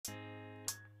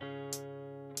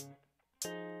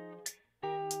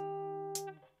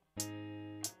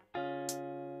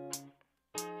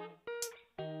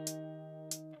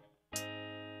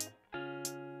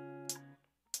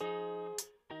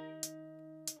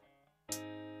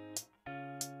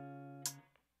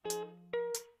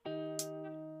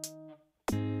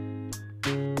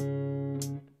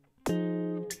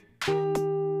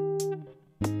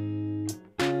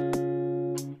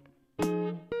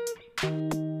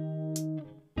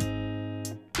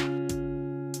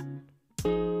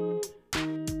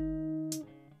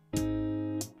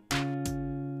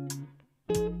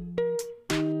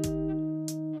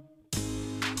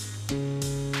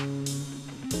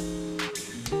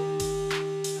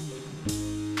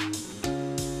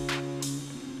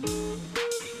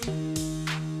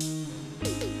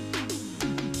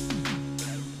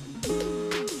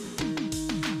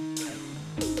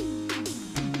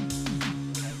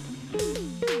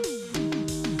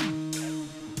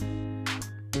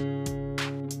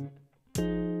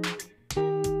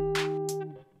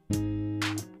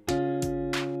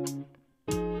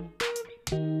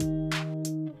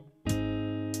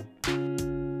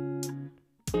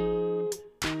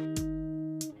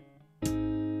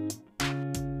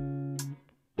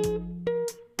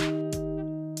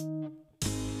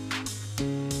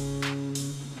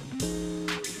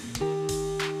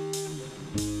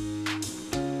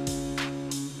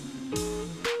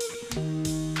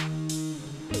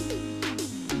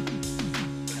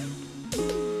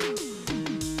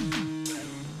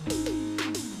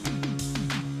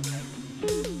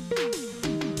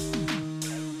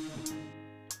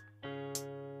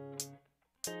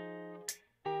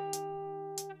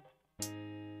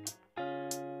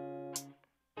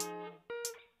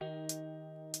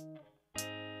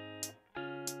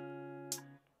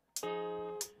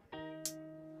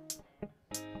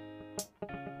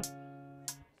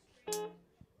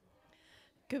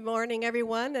Good morning,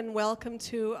 everyone, and welcome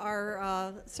to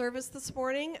our service this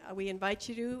morning. We invite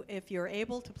you to, if you're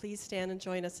able, to please stand and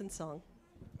join us in song.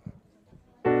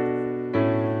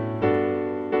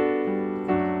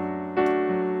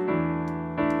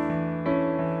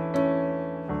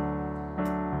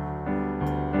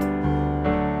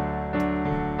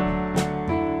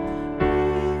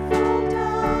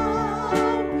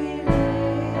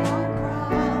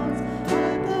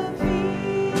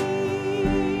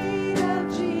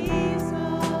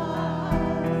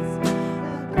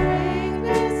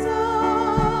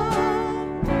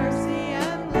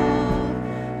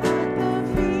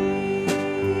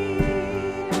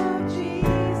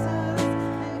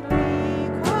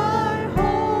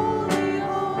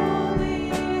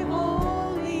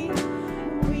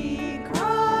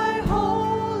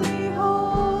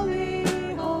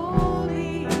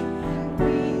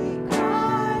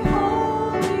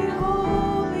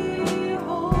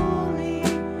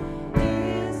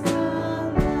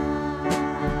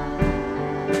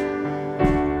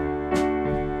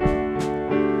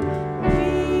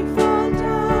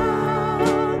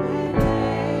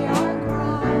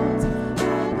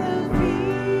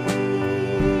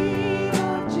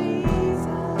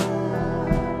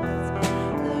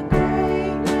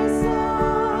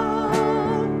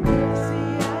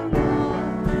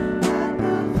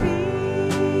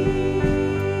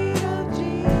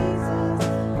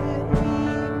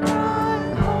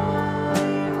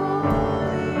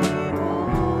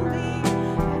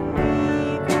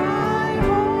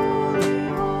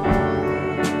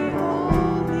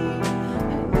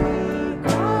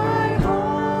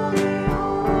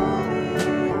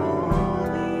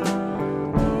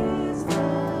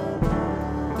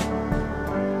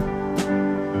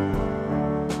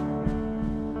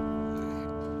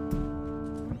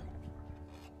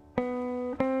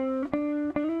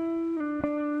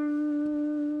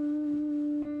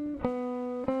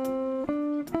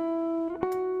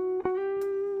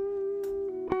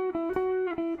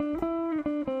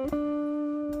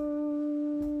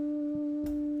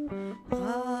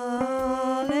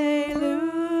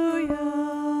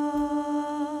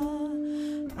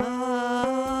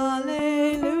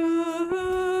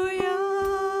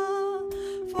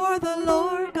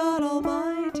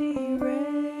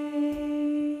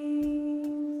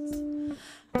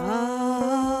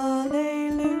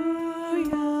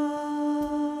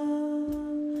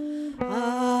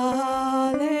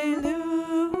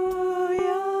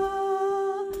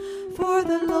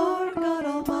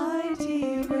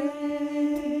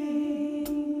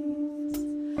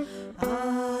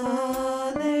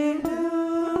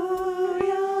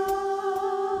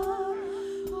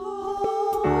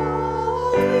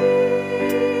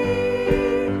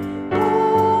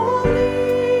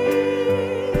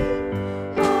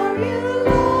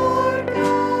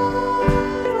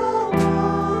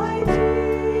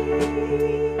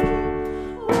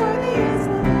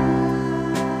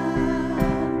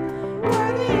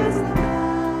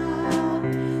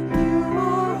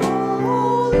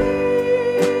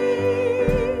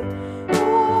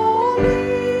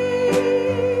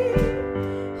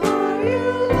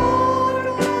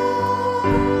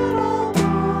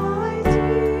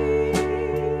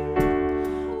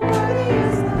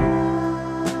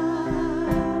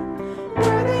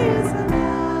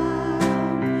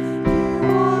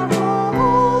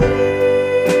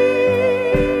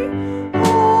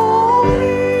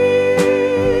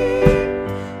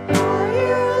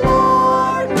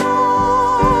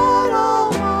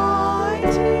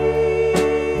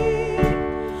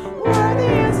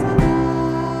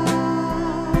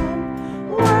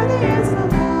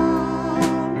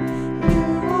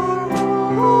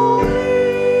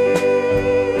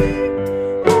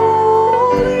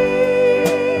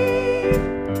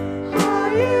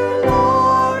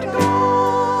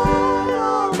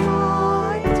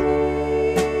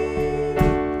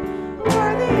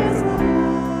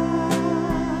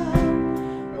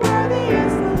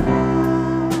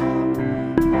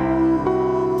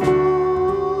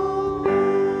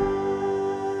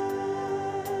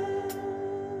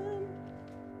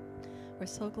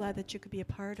 That you could be a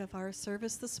part of our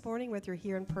service this morning, whether you're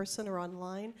here in person or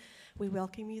online. We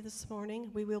welcome you this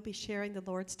morning. We will be sharing the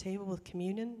Lord's table with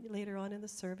communion later on in the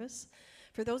service.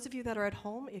 For those of you that are at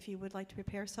home, if you would like to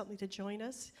prepare something to join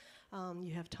us,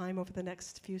 you have time over the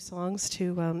next few songs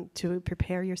to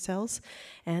prepare yourselves.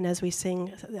 And as we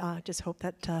sing, just hope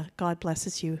that God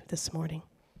blesses you this morning.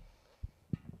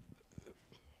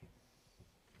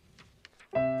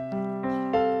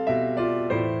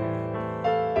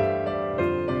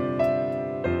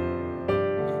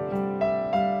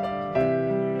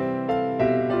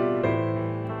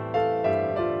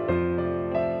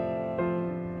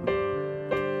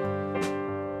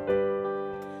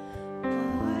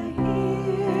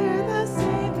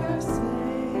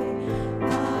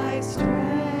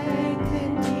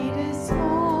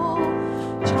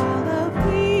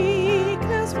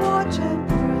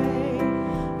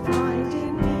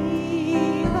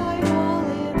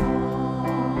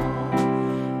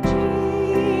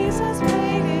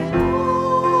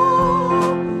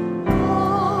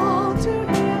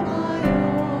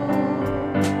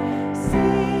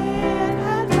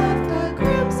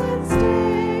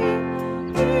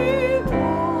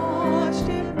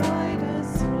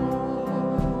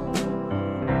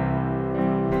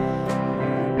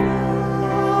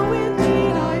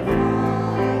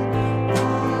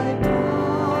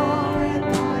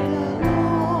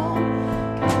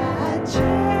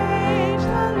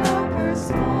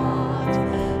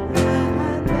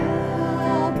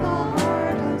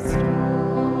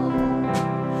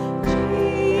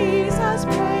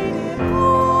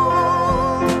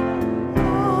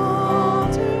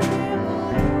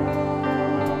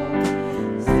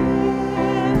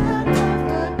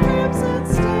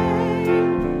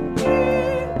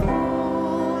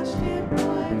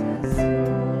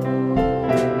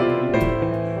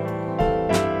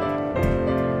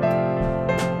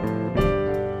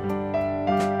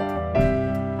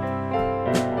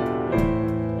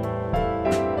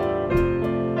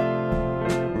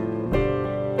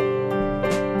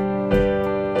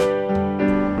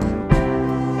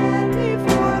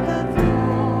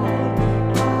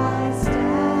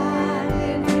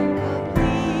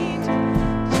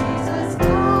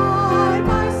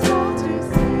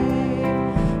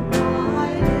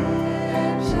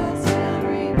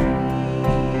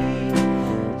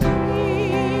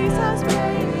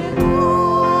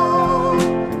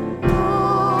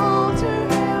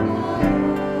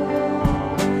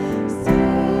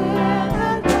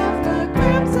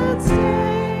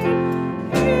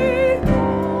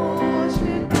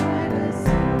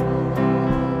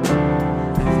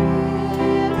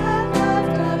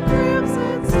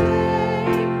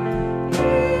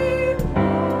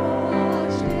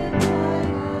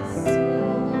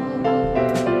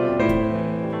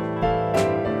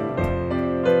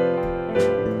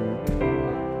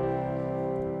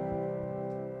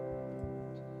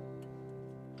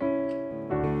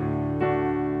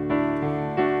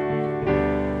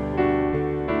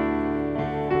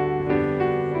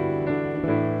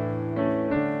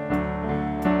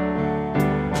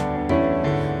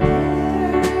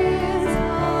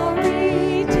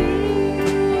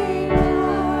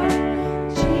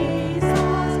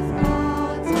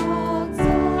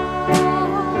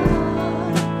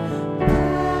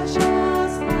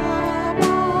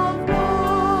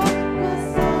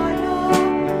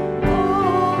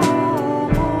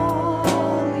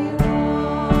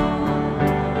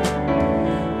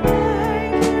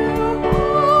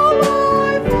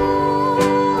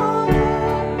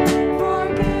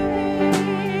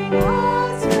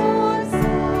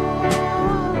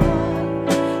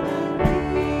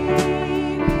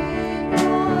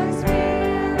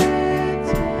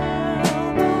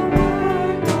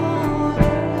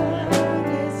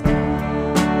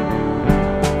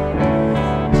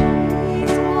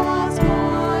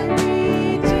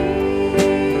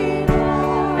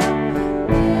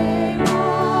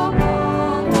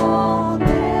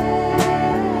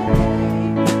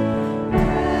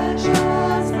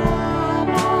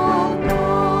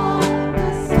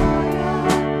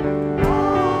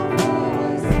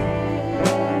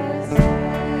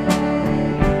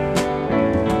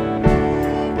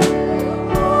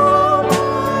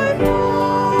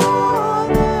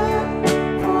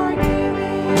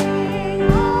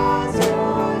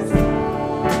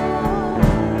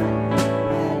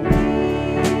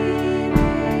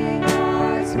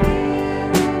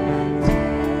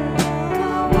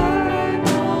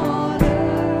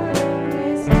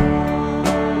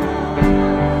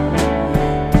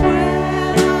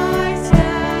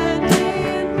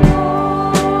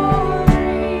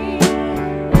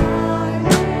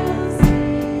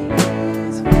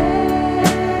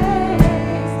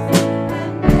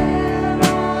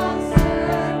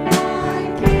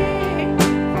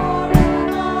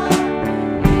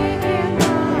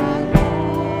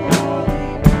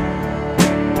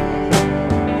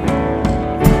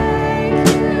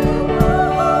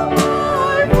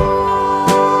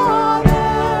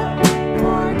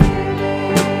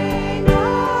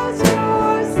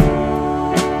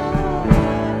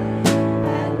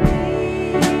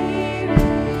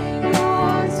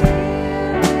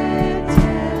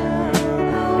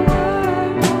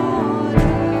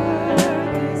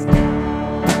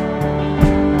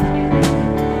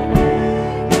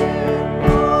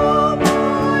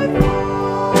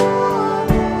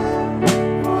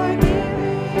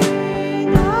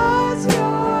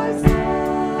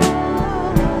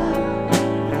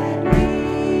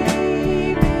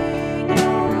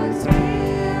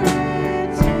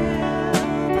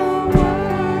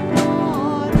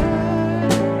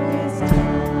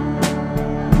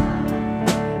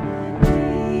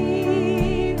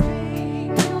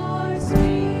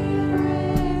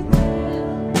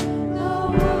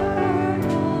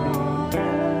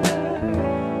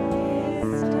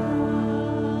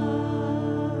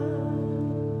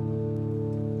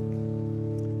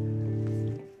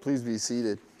 Please be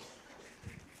seated.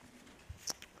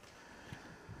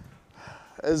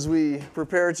 As we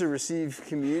prepare to receive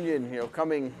communion,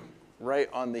 coming right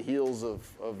on the heels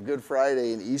of Good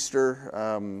Friday and Easter,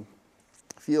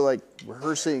 I feel like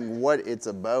rehearsing what it's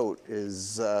about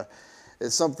is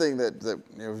something that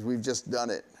we've just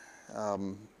done it.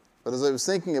 But as I was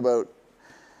thinking about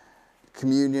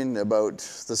communion, about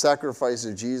the sacrifice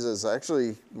of Jesus,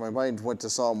 actually my mind went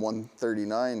to Psalm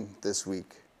 139 this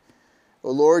week. O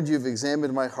Lord, you've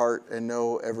examined my heart and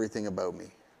know everything about me.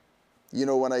 You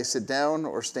know when I sit down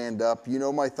or stand up. You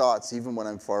know my thoughts even when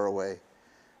I'm far away.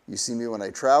 You see me when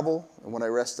I travel and when I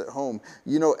rest at home.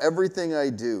 You know everything I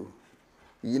do.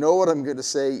 You know what I'm going to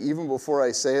say even before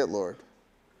I say it, Lord.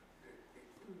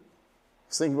 I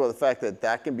was thinking about the fact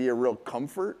that can be a real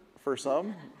comfort for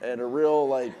some and a real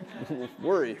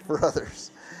worry for others.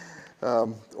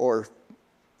 Or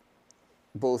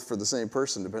both for the same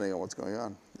person, depending on what's going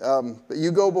on. But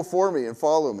you go before me and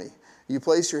follow me. You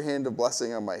place your hand of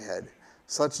blessing on my head.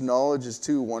 Such knowledge is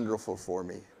too wonderful for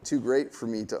me, too great for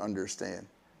me to understand.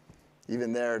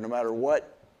 Even there, no matter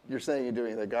what you're saying and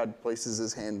doing, that God places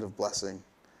his hand of blessing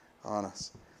on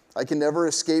us. I can never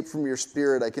escape from your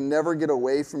spirit. I can never get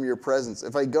away from your presence.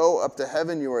 If I go up to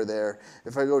heaven, you are there.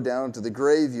 If I go down to the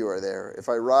grave, you are there. If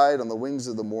I ride on the wings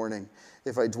of the morning,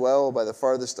 if I dwell by the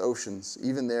farthest oceans,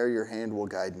 even there your hand will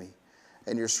guide me,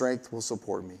 and your strength will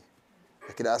support me.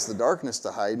 I could ask the darkness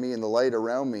to hide me and the light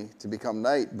around me to become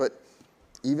night, but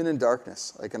even in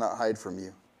darkness I cannot hide from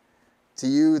you. To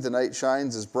you the night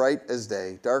shines as bright as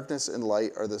day. Darkness and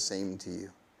light are the same to you.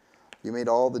 You made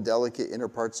all the delicate inner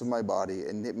parts of my body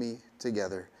and knit me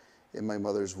together in my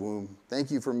mother's womb. Thank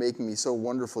you for making me so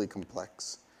wonderfully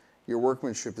complex. Your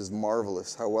workmanship is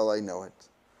marvelous, how well I know it.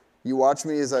 You watched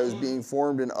me as I was being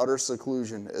formed in utter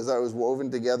seclusion, as I was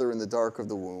woven together in the dark of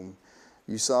the womb.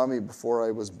 You saw me before I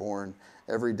was born.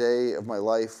 Every day of my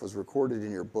life was recorded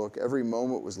in your book. Every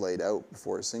moment was laid out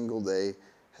before a single day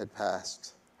had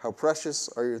passed. How precious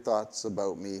are your thoughts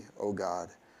about me, O God.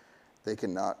 They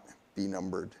cannot be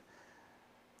numbered.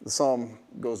 The psalm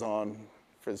goes on.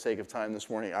 For the sake of time this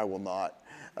morning, I will not.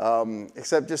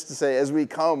 Except just to say, as we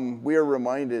come, we are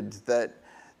reminded that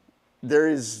there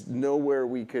is nowhere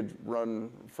we could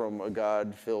run from a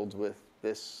God filled with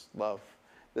this love.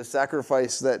 The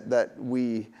sacrifice that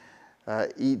we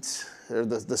eat, or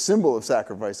the symbol of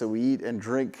sacrifice that we eat and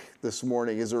drink this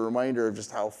morning is a reminder of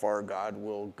just how far God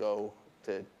will go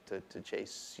to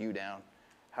chase you down,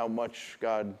 how much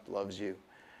God loves you.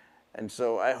 And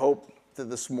so I hope that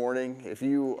this morning, if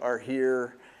you are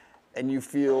here and you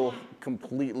feel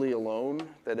completely alone,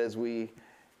 that as we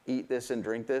eat this and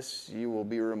drink this, you will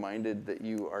be reminded that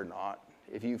you are not.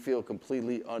 If you feel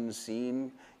completely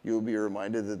unseen, you will be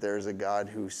reminded that there is a God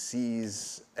who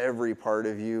sees every part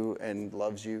of you and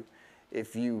loves you.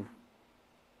 If you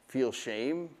feel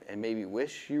shame and maybe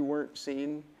wish you weren't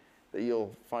seen, that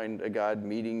you'll find a God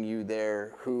meeting you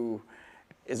there who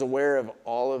is aware of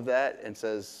all of that and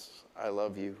says, I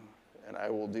love you, and I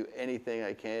will do anything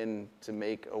I can to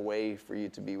make a way for you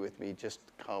to be with me. Just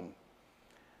come.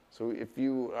 So if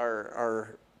you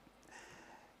are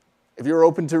if you're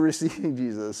open to receiving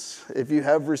Jesus, if you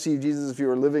have received Jesus, if you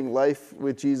are living life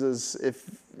with Jesus, if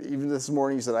even this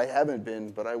morning you said, I haven't been,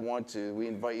 but I want to, we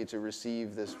invite you to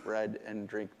receive this bread and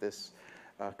drink this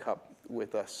cup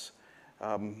with us.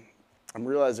 I'm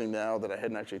realizing now that I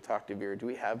hadn't actually talked to Vera. Do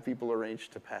we have people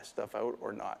arranged to pass stuff out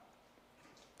or not?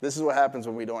 This is what happens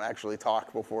when we don't actually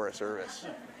talk before a service.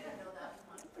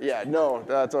 Yeah, no,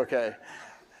 that's okay.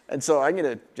 And so I'm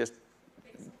going to just,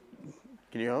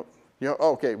 can you help?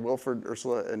 Oh, okay, Wilford,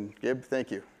 Ursula, and Gib,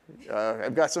 thank you.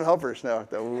 I've got some helpers now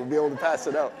that will be able to pass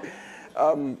it out.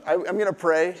 I'm going to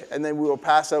pray, and then we will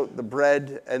pass out the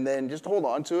bread, and then just hold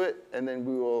on to it, and then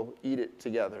we will eat it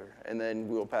together. And then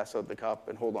we will pass out the cup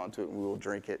and hold on to it, and we will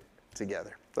drink it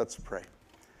together. Let's pray.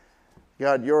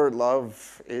 God, your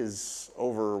love is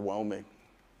overwhelming.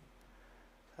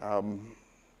 I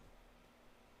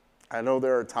know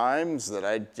there are times that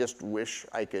I just wish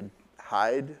I could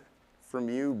hide from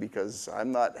you because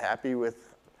I'm not happy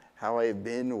with how I have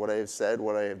been, what I have said,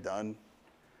 what I have done.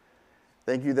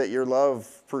 Thank you that your love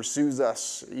pursues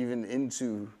us even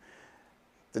into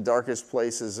the darkest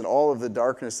places, and all of the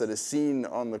darkness that is seen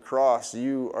on the cross.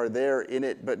 You are there in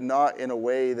it, but not in a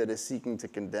way that is seeking to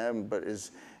condemn, but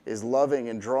is loving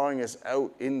and drawing us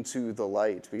out into the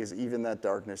light, because even that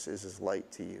darkness is as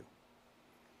light to you.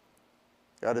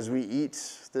 God, as we eat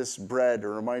this bread, a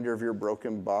reminder of your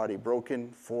broken body,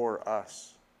 broken for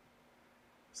us,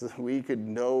 so that we could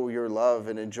know your love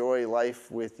and enjoy life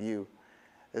with you.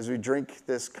 As we drink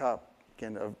this cup,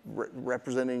 again, of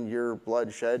representing your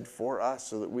blood shed for us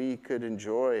so that we could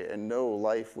enjoy and know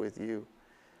life with you.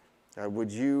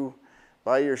 Would you,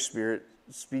 by your Spirit,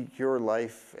 speak your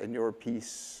life and your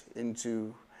peace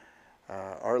into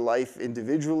our life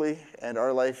individually and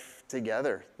our life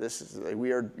together.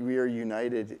 We are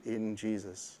united in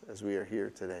Jesus as we are here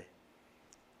today.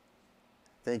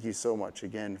 Thank you so much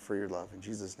again for your love. In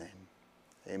Jesus' name,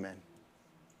 amen.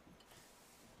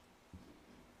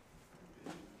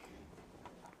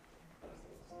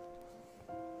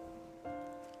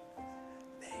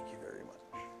 Thank you very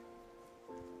much.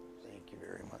 Thank you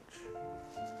very much.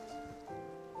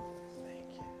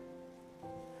 Thank you.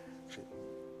 Actually,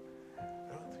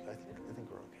 I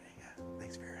think we're okay. Yeah.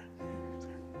 Thanks, Vera.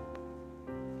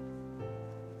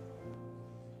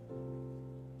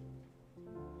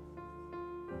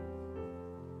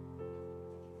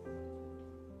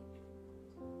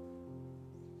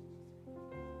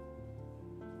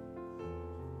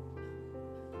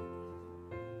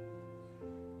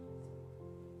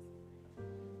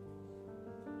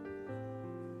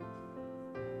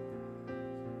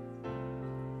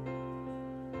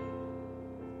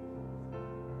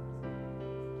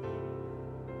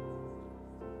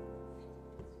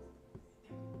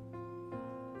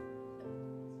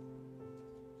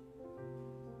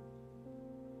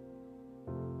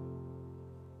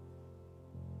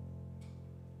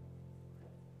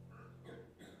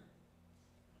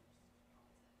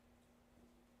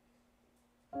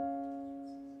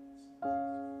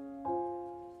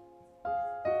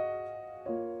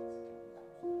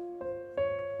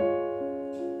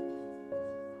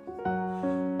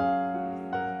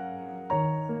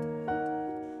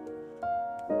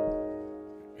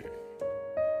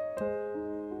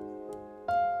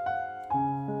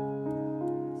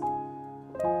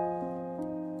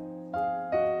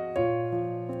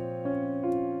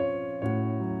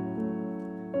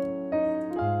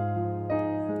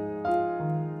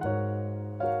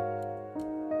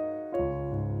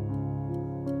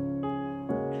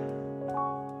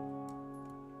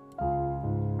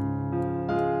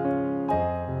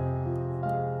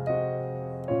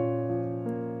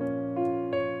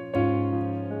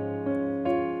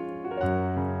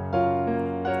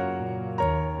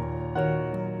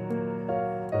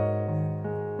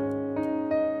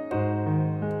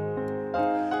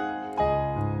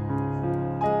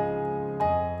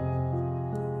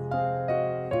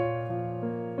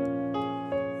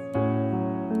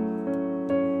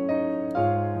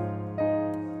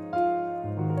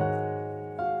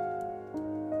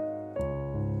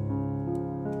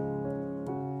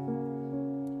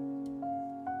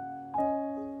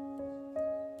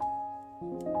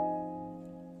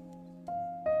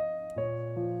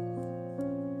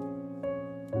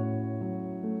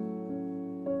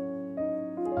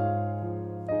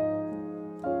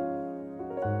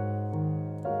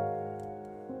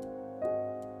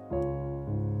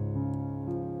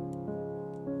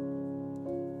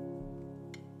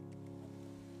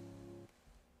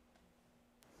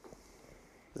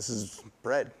 This is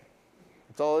bread.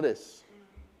 That's all it is.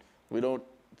 We don't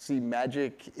see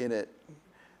magic in it,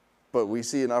 but we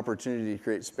see an opportunity to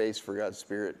create space for God's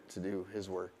Spirit to do his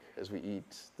work as we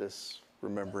eat this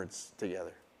remembrance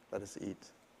together. Let us eat.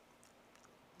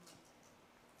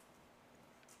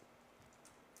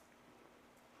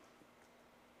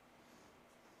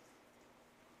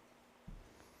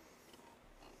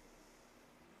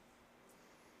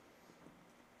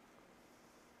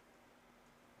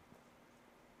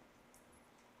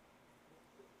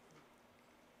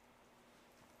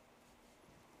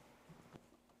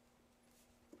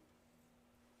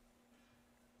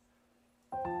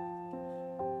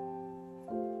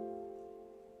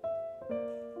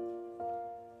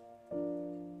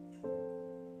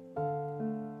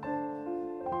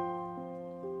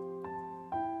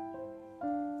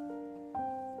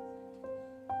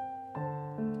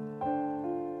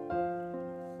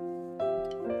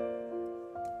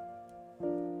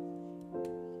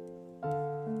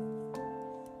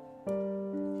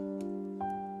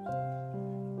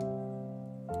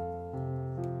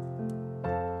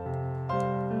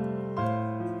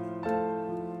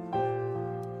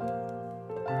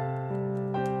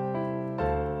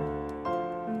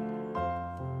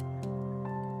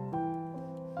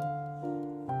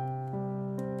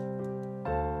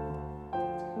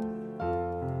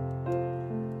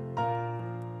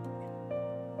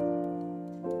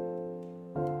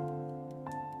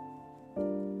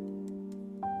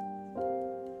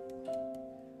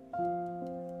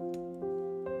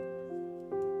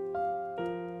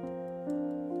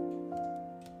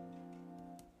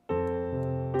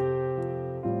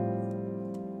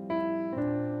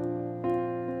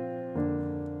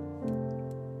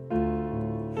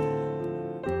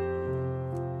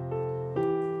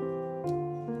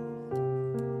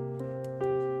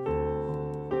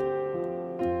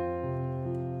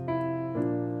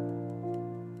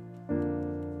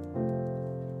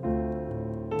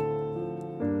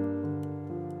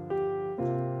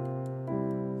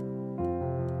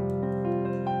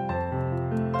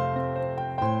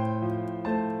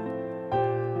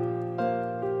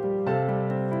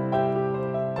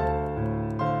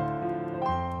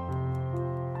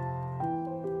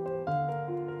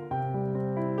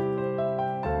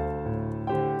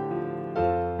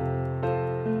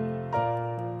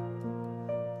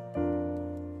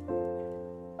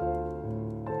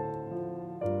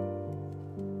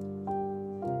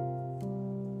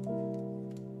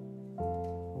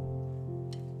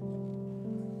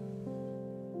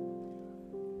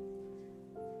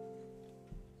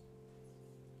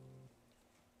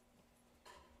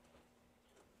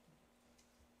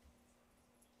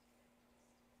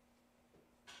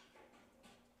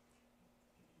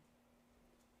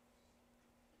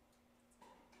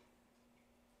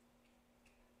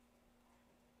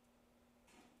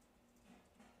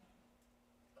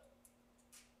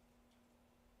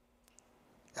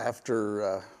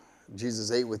 after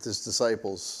Jesus ate with his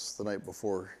disciples the night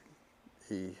before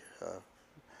he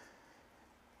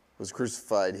was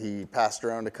crucified, he passed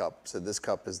around a cup, said, "This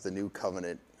cup is the new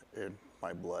covenant in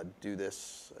my blood. Do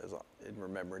this in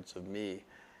remembrance of me."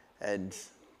 And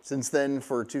since then,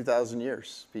 for 2,000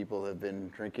 years, people have been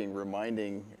drinking,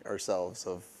 reminding ourselves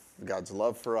of God's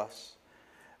love for us,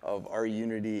 of our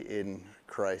unity in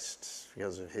Christ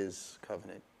because of his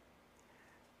covenant.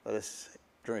 Let us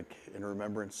drink in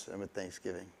remembrance and with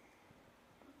thanksgiving.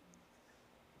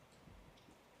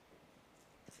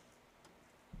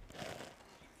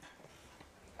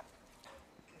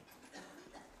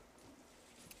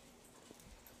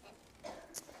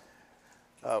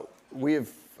 We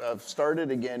have started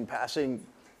again passing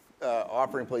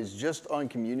offering plates just on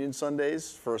Communion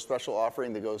Sundays for a special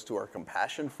offering that goes to our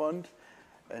Compassion Fund.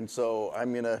 And so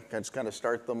I'm going to just kind of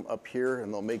start them up here,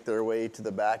 and they'll make their way to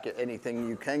the back. Anything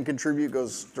you can contribute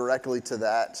goes directly to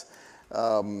that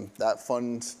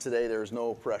fund today. There's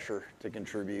no pressure to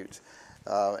contribute.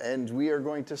 And we are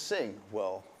going to sing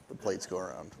while the plates go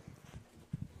around.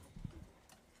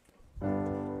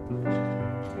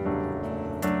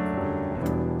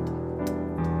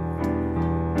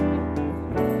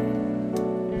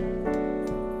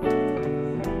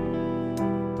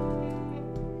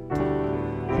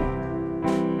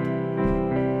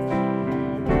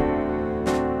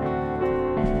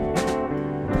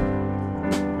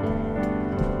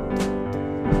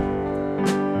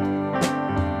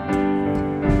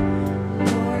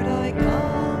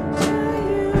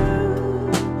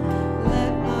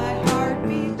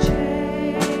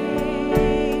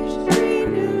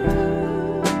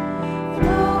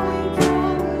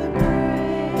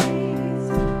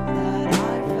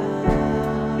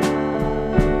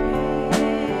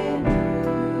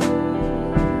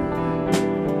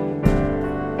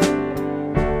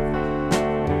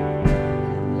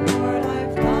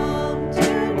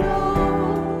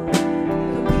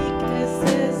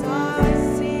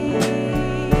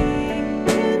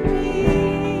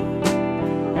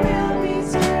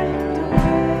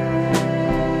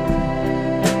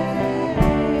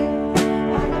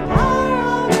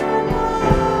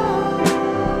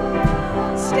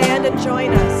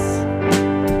 Join us.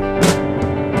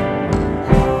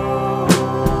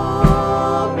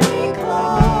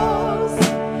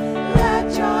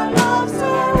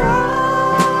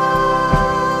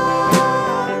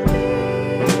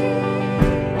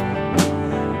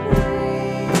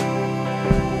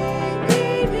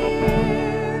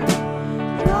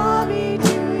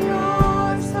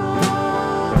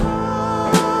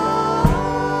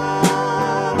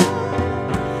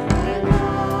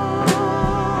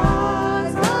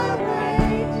 Stars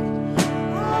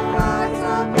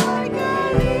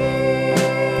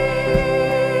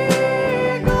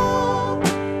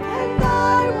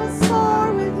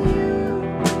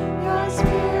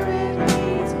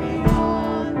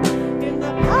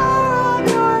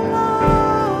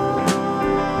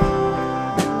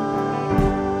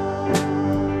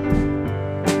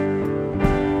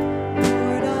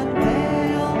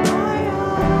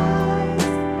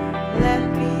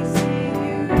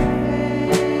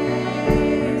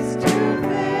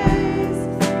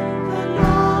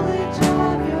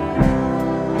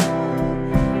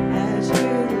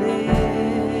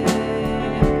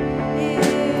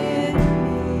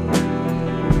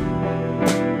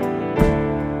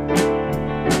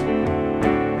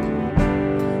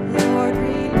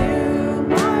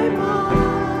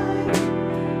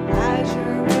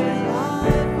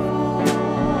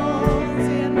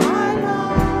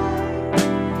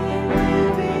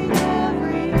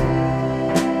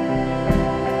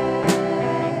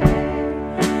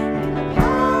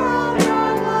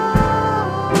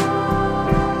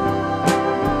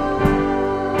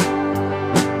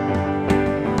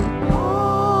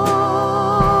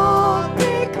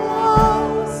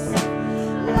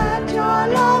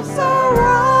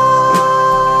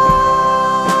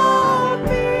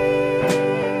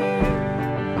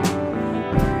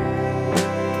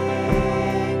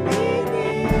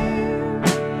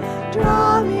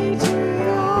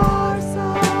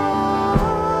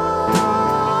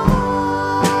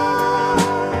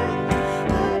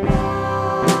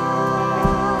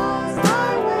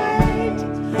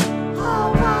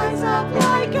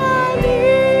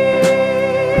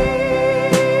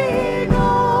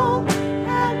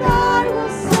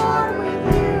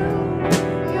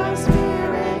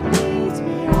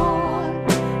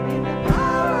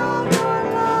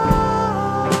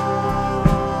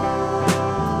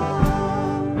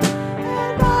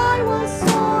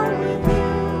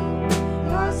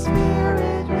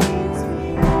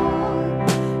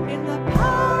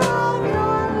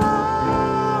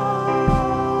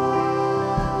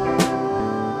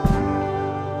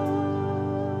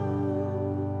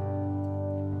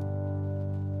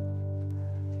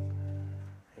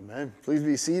Please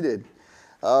be seated.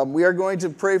 We are going to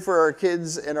pray for our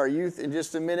kids and our youth in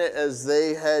just a minute as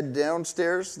they head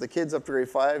downstairs. The kids up to grade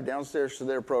 5 downstairs to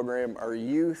their program. Our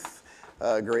youth,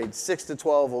 grades 6 to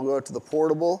 12, will go out to the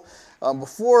portable.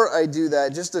 Before I do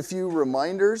that, just a few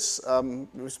reminders. A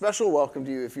special welcome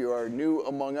to you if you are new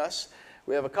among us.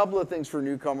 We have a couple of things for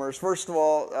newcomers. First of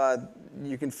all,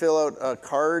 you can fill out a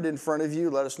card in front of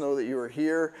you. Let us know that you are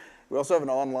here. We also have an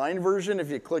online version. If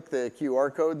you click the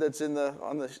QR code that's on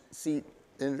the seat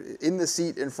in the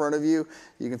seat in front of you,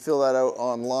 you can fill that out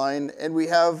online. And we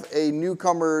have a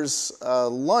newcomers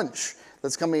lunch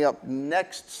that's coming up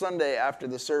next Sunday after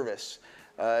the service.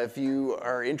 If you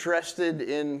are interested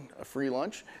in a free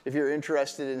lunch, if you're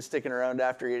interested in sticking around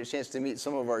after, you get a chance to meet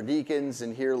some of our deacons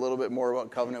and hear a little bit more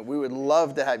about Covenant, we would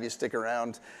love to have you stick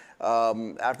around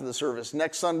after the service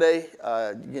next Sunday.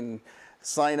 You can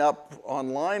sign up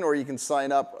online, or you can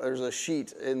sign up. There's a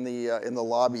sheet in the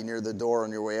lobby near the door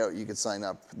on your way out. You can sign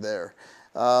up there.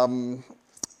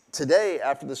 Today,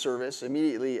 after the service,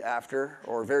 immediately after,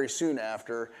 or very soon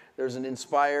after, there's an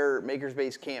Inspire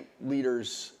Makerspace Camp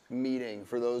Leaders meeting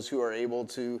for those who are able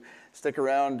to stick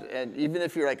around. And even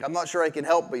if you're like, I'm not sure I can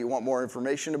help, but you want more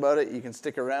information about it, you can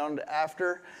stick around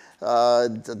after.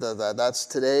 That's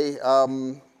today.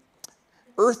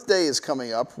 Earth Day is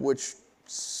coming up, which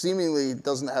seemingly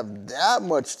doesn't have that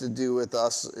much to do with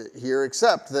us here,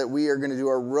 except that we are going to do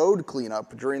our road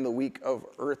cleanup during the week of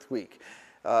Earth Week.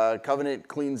 Covenant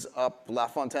cleans up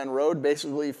LaFontaine Road,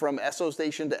 basically from Esso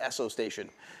Station to Esso Station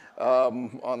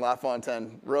on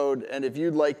LaFontaine Road. And if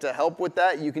you'd like to help with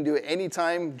that, you can do it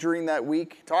anytime during that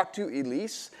week. Talk to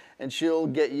Elise, and she'll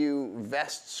get you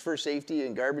vests for safety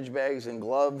and garbage bags and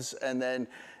gloves, and then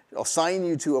I'll assign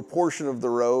you to a portion of the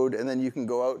road, and then you can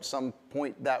go out some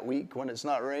point that week when it's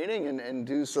not raining and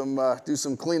do some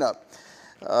cleanup.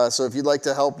 So if you'd like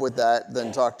to help with that,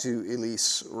 then talk to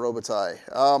Elise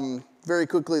Robitaille. Very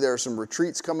quickly, there are some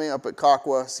retreats coming up at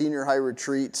Kakwa. Senior High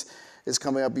Retreat is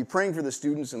coming up. Be praying for the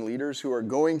students and leaders who are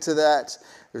going to that.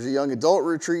 There's a young adult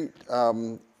retreat.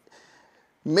 May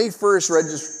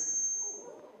 1st,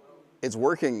 it's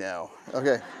working now.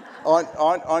 Okay.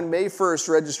 On May 1st,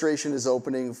 registration is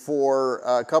opening for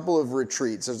a couple of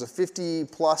retreats. There's a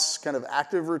 50-plus kind of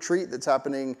active retreat that's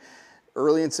happening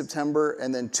early in September,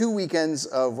 and then 2 weekends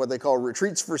of what they call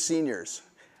retreats for seniors,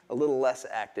 a little less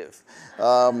active.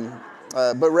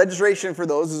 But registration for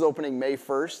those is opening May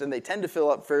 1st, and they tend to fill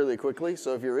up fairly quickly.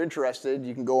 So if you're interested,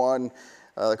 you can go on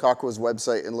the Kakwa's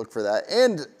website and look for that.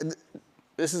 And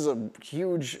this is a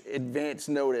huge advance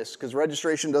notice because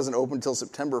registration doesn't open until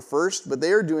September 1st, but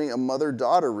they are doing a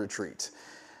mother-daughter retreat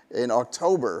in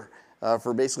October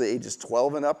for basically ages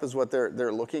 12 and up is what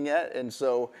they're looking at. And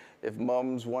so if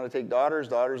moms want to take daughters,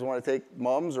 daughters want to take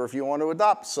moms, or if you want to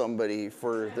adopt somebody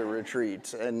for the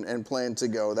retreat and plan to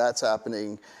go, that's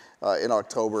happening in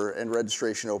October, and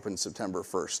registration opens September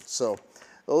 1st. So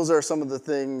those are some of the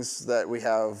things that we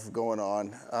have going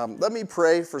on. Let me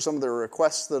pray for some of the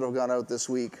requests that have gone out this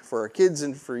week for our kids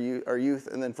and for you, our youth,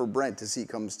 and then for Brent as he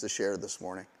comes to share this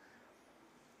morning.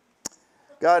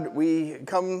 God, we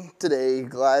come today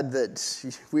glad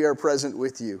that we are present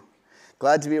with you.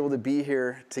 Glad to be able to be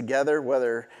here together,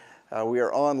 whether we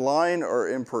are online or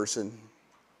in person.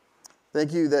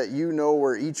 Thank you that you know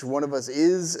where each one of us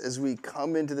is as we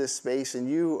come into this space, and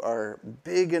you are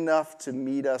big enough to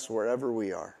meet us wherever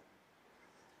we are.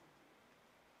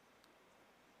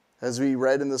 As we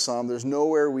read in the psalm, there's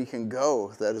nowhere we can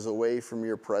go that is away from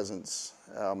your presence.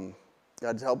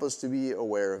 God, help us to be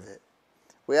aware of it.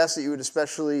 We ask that you would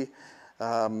especially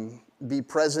be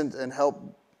present and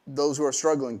help those who are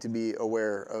struggling to be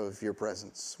aware of your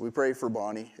presence. We pray for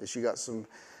Bonnie as she got some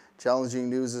challenging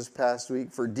news this past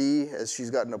week. For Dee, as she's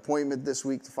got an appointment this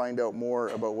week to find out more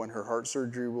about when her heart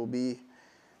surgery will be.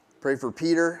 Pray for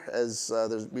Peter, as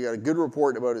we got a good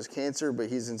report about his cancer, but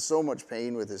he's in so much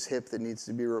pain with his hip that needs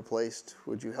to be replaced.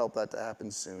 Would you help that to happen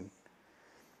soon?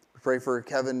 We pray for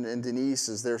Kevin and Denise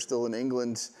as they're still in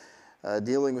England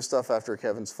dealing with stuff after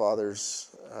Kevin's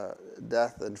father's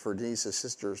death, and for Denise's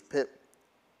sister's Pip,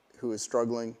 who is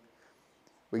struggling.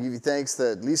 We give you thanks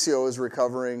that Licio is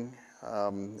recovering,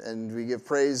 and we give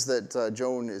praise that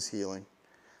Joan is healing.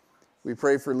 We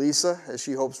pray for Lisa as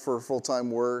she hopes for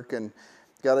full-time work. And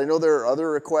God, I know there are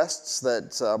other requests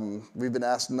that we've been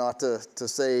asked not to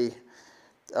say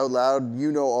out loud.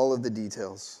 You know all of the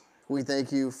details. We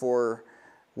thank you for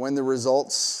when the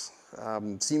results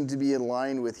seem to be in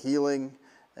line with healing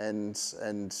and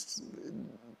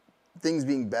things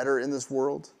being better in this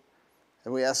world.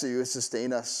 And we ask that you would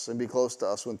sustain us and be close to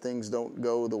us when things don't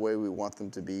go the way we want them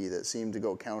to be, that seem to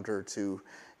go counter to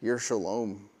your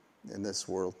shalom in this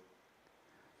world.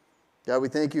 God, we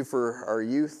thank you for our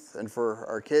youth and for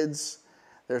our kids.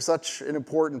 They're such an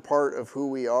important part of who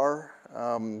we are.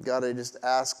 God, I just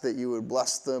ask that you would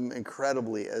bless them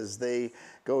incredibly as they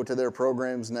go to their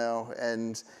programs now.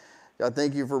 And God,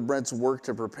 thank you for Brent's work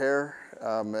to prepare,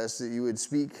 as that you would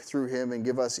speak through him and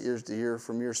give us ears to hear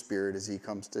from your Spirit as he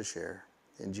comes to share.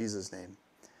 In Jesus' name,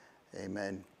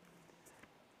 amen.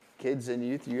 Kids and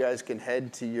youth, you guys can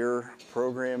head to your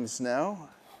programs now.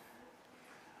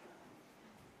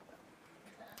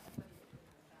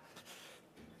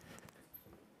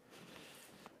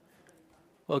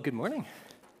 Well, good morning.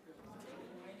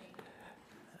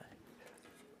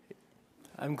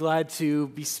 I'm glad to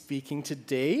be speaking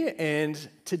today, and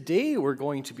today we're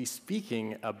going to be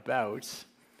speaking about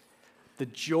the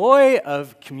joy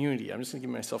of community. I'm just going to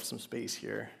give myself some space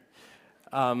here.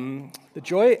 The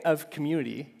joy of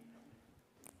community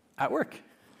at work.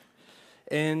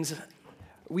 And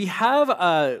we have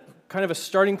a kind of a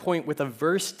starting point with a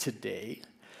verse today,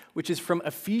 which is from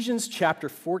Ephesians chapter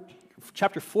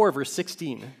 4, verse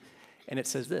 16, and it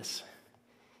says this: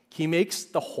 He makes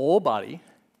the whole body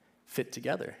fit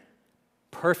together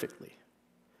perfectly.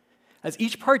 As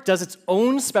each part does its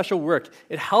own special work,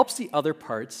 it helps the other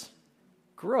parts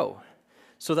grow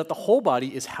so that the whole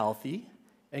body is healthy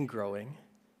and growing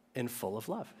and full of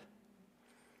love.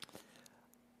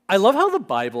 I love how the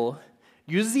Bible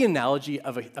uses the analogy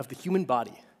of the human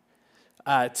body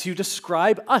to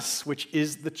describe us, which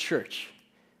is the church.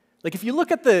 Like, if you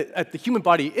look at the human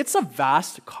body, it's a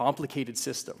vast, complicated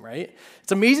system, right?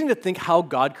 It's amazing to think how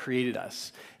God created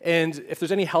us. And if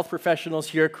there's any health professionals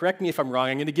here, correct me if I'm wrong.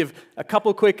 I'm going to give a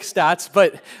couple quick stats,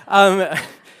 but I'm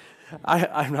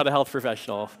not a health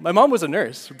professional. My mom was a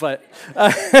nurse, but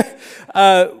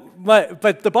the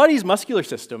body's muscular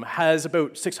system has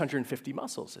about 650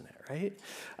 muscles in it, right?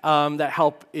 That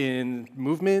help in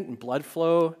movement and blood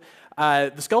flow.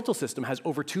 The skeletal system has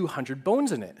over 200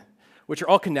 bones in it, which are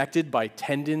all connected by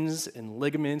tendons and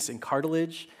ligaments and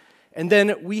cartilage. And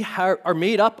then we are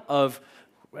made up of,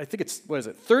 I think it's,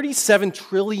 37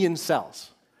 trillion cells.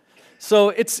 So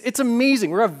it's amazing.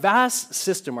 We're a vast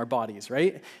system, our bodies,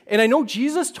 right? And I know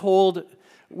Jesus told,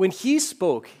 when he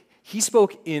spoke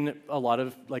in a lot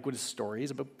of, like, what is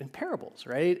stories, in parables,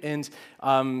 right? And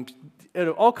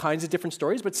all kinds of different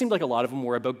stories, but it seemed like a lot of them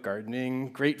were about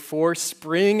gardening. Great for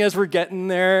spring as we're getting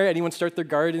there. Anyone start their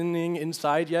gardening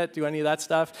inside yet? Do any of that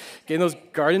stuff? Getting those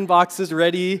garden boxes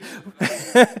ready?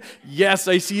 Yes,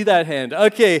 I see that hand.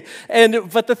 Okay,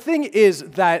 but the thing is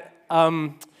that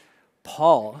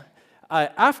Paul,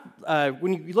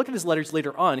 when you look at his letters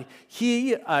later on,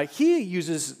 he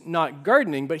uses not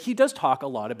gardening, but he does talk a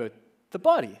lot about the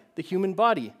body, the human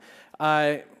body.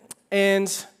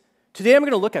 And today I'm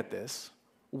going to look at this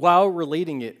while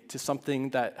relating it to something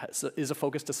that is a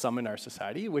focus to some in our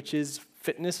society, which is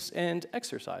fitness and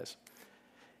exercise.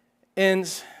 And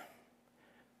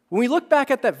when we look back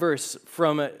at that verse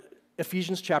from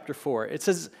Ephesians chapter 4, it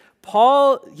says,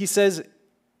 he says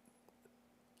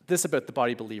this about the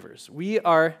body of believers: we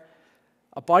are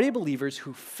a body of believers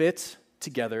who fit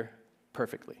together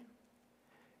perfectly.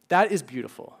 That is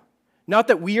beautiful. Not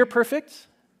that we are perfect,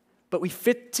 but we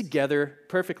fit together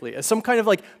perfectly as some kind of,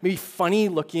 like, maybe funny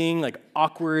looking, like,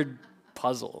 awkward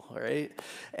puzzle, all right?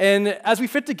 And as we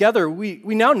fit together, we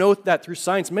now know that through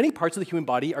science, many parts of the human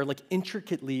body are, like,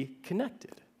 intricately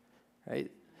connected,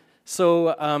 right?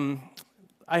 So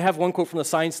I have one quote from the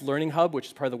Science Learning Hub, which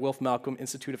is part of the Wilf Malcolm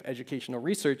Institute of Educational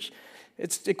Research.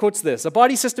 It quotes this: "A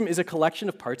body system is a collection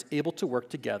of parts able to work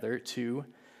together to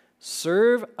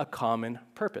serve a common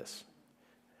purpose."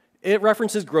 It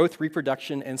references growth,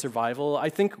 reproduction, and survival. I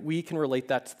think we can relate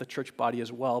that to the church body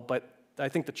as well, but I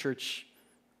think the church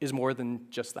is more than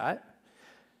just that.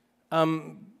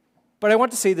 But I want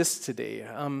to say this today.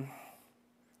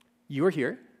 You are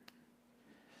here.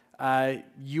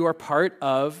 You are part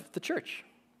of the church.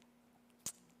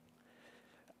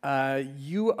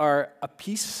 You are a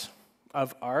piece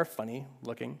of our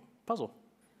funny-looking puzzle.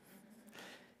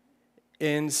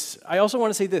 And I also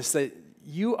want to say this, that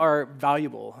you are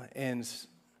valuable and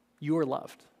you are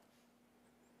loved,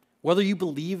 whether you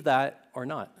believe that or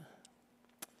not.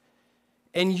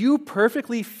 And you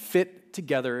perfectly fit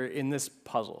together in this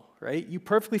puzzle, right? You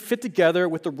perfectly fit together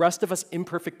with the rest of us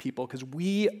imperfect people because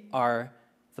we are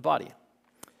the body.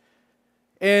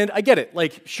 And I get it.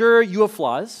 Like, sure, you have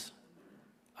flaws.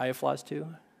 I have flaws too.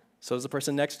 So does the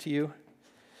person next to you.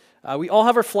 We all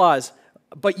have our flaws.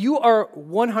 But you are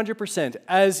 100%,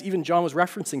 as even John was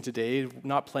referencing today,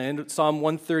 not planned, Psalm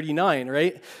 139,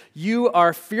 right? You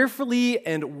are fearfully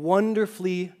and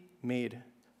wonderfully made.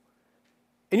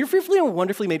 And you're fearfully and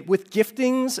wonderfully made with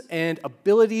giftings and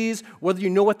abilities, whether you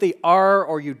know what they are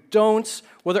or you don't,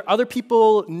 whether other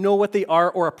people know what they are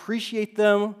or appreciate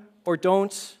them or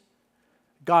don't,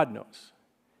 God knows.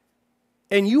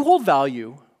 And you hold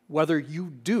value whether you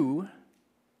do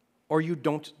or you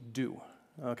don't do,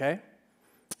 okay?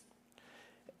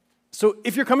 So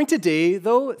if you're coming today,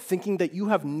 though, thinking that you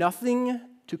have nothing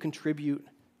to contribute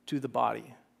to the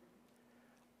body,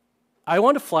 I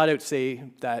want to flat out say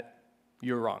that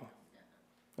you're wrong,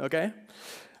 okay?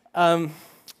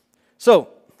 So,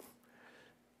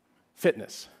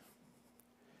 fitness.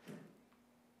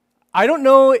 I don't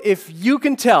know if you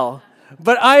can tell,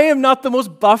 but I am not the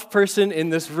most buff person in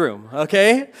this room,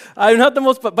 okay? I'm not the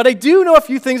most buff, but I do know a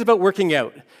few things about working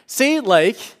out. Say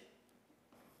like,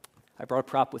 I brought a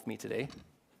prop with me today.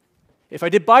 If I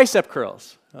did bicep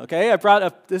curls, okay?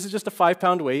 This is just a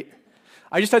 5-pound weight.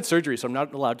 I just had surgery, so I'm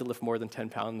not allowed to lift more than 10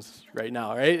 pounds right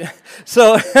now, right?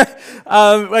 So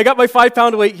I got my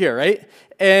 5-pound weight here, right?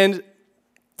 And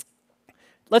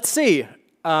let's say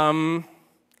that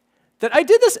I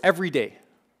did this every day,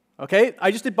 okay?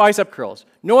 I just did bicep curls,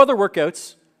 no other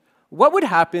workouts. What would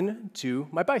happen to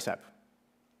my bicep?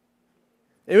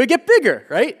 It would get bigger,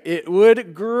 right? It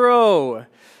would grow.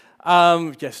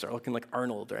 Start looking like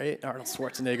Arnold, right? Arnold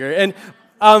Schwarzenegger. And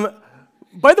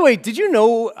by the way, did you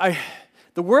know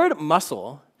the word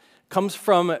muscle comes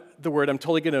from the word, I'm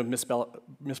totally going to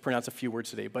mispronounce a few words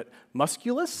today, but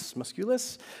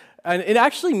musculus, and it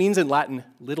actually means in Latin,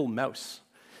 little mouse,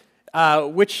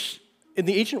 which in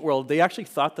the ancient world, they actually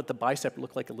thought that the bicep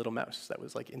looked like a little mouse that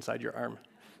was like inside your arm.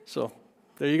 So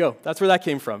there you go. That's where that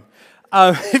came from.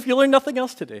 If you learn nothing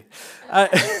else today.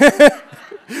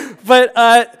 But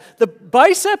the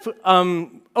bicep,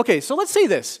 okay, so let's say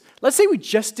this. Let's say we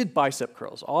just did bicep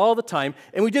curls all the time,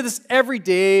 and we did this every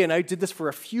day, and I did this for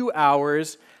a few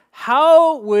hours.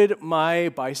 How would my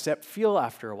bicep feel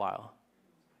after a while?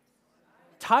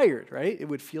 Tired, right? It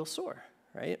would feel sore,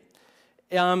 right?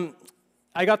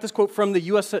 I got this quote from the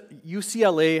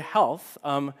UCLA Health,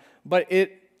 but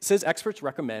it says experts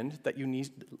recommend that you need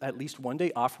at least one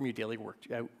day off from your daily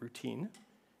workout routine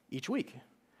each week.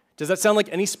 Does that sound like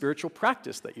any spiritual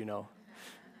practice that you know?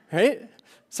 Right?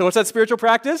 So what's that spiritual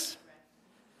practice?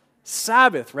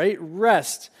 Sabbath, right?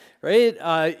 Rest, right?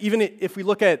 Even if we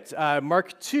look at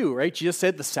Mark 2, right? Jesus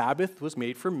said the Sabbath was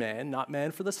made for man, not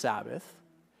man for the Sabbath.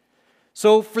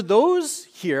 So for those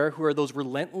here who are those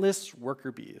relentless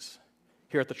worker bees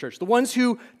here at the church, the ones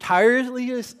who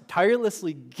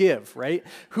tirelessly give, right?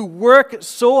 Who work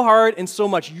so hard and so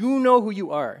much, you know who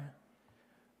you are.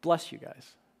 Bless you guys.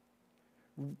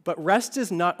 But rest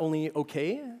is not only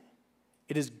okay,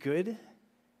 it is good,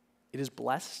 it is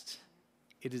blessed,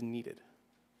 it is needed,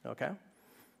 okay?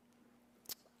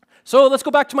 So let's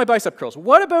go back to my bicep curls.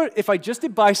 What about if I just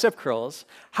did bicep curls?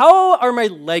 How are my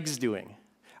legs doing?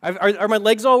 Are my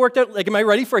legs all worked out? Like, am I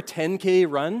ready for a 10K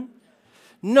run?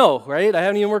 No, right? I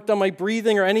haven't even worked on my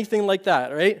breathing or anything like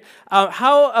that, right?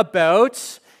 How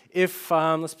about if,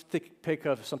 let's pick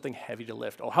up something heavy to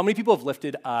lift. Oh, how many people have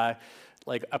lifted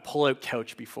like a pull-out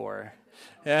couch before?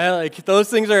 Yeah, like those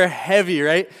things are heavy,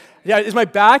 right? Yeah, is my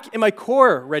back and my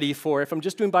core ready for if I'm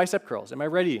just doing bicep curls? Am I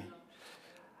ready?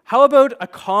 How about a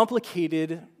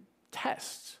complicated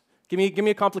test? Give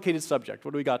me a complicated subject.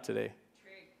 What do we got today?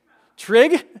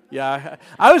 Trig? Yeah,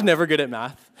 I was never good at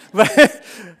math. But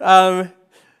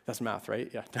that's math, right?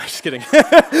 Yeah, no, just kidding.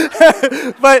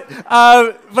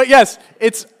 But yes,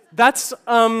 that's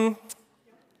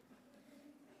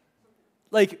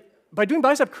like by doing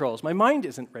bicep curls, my mind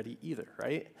isn't ready either,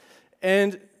 right?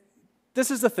 And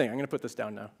this is the thing. I'm going to put this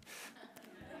down now.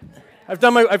 I've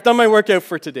done my workout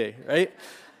for today, right?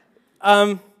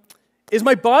 Is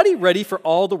my body ready for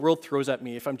all the world throws at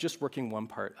me if I'm just working one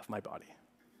part of my body?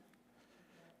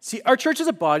 See, our church is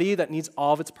a body that needs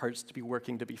all of its parts to be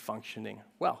working, to be functioning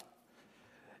well.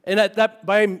 And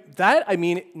by that, I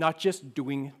mean not just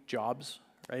doing jobs,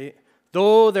 right?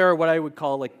 Though there are what I would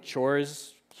call like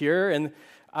chores here, and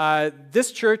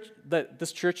this church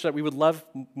that we would love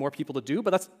more people to do,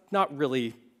 but that's not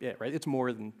really it, right? It's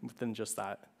more than just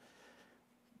that.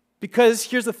 Because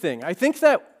here's the thing. I think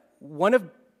that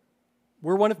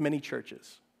we're one of many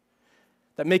churches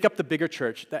that make up the bigger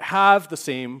church that have the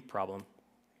same problem.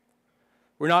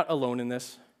 We're not alone in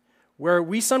this, where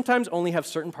we sometimes only have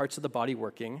certain parts of the body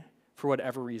working for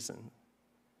whatever reason.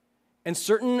 And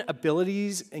certain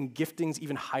abilities and giftings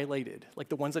even highlighted, like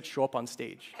the ones that show up on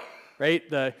stage, right?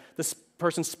 The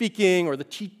person speaking or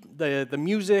the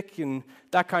music and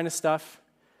that kind of stuff.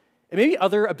 And maybe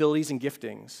other abilities and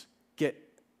giftings get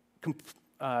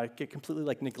completely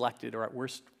like neglected or at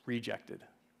worst rejected.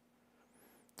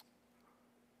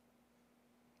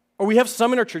 Or we have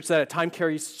some in our church that at times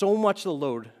carry so much of the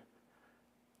load,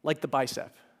 like the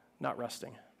bicep, not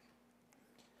resting.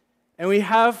 And we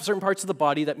have certain parts of the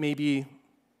body that maybe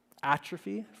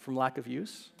atrophy from lack of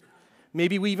use.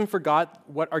 Maybe we even forgot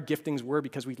what our giftings were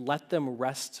because we let them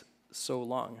rest so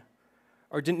long,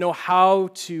 or didn't know how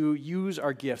to use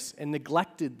our gifts and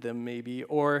neglected them maybe,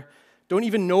 or don't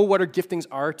even know what our giftings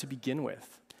are to begin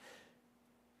with.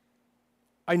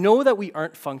 I know that we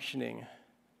aren't functioning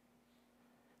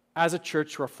as a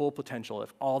church to our full potential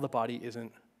if all the body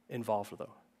isn't involved,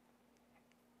 though.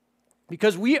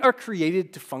 Because we are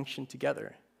created to function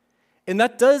together. And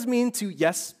that does mean to,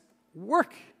 yes,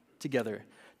 work together,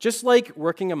 just like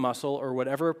working a muscle or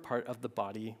whatever part of the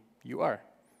body you are.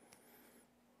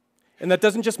 And that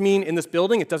doesn't just mean in this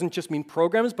building, it doesn't just mean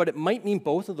programs, but it might mean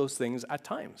both of those things at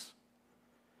times.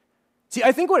 See,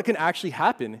 I think what can actually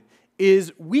happen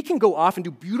is we can go off and do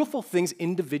beautiful things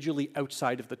individually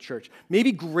outside of the church.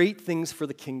 Maybe great things for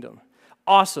the kingdom.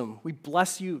 Awesome. We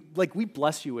bless you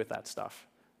with that stuff.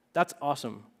 That's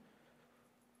awesome.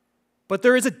 But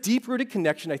there is a deep-rooted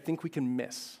connection I think we can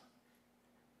miss.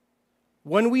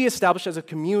 When we establish as a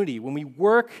community, when we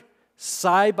work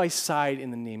side by side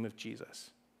in the name of Jesus.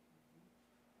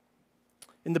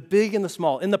 In the big and the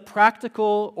small, in the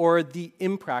practical or the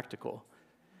impractical.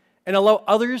 And allow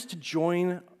others to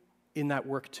join in that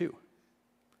work too.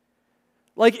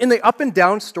 Like in the up and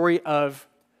down story of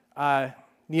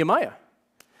Nehemiah.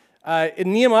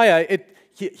 In Nehemiah,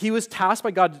 he was tasked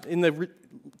by God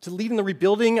to lead in the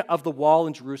rebuilding of the wall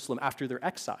in Jerusalem after their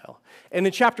exile. And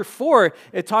in chapter 4,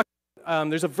 it talks,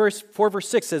 there's a verse, 4 verse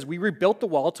 6 says, we rebuilt the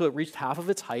wall till it reached half of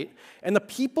its height, and the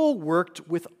people worked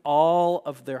with all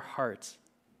of their hearts.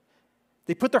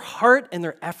 They put their heart and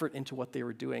their effort into what they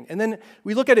were doing. And then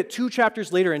we look at it 2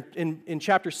 chapters later in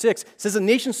chapter 6. It says the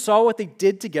nation saw what they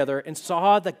did together and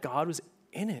saw that God was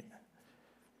in it.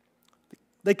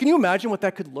 Like, can you imagine what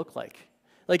that could look like?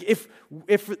 Like if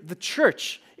the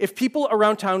church, if people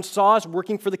around town saw us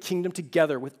working for the kingdom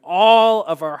together with all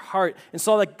of our heart and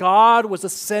saw that God was the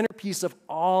centerpiece of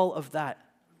all of that.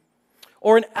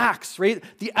 Or in Acts, right?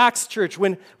 The Acts church,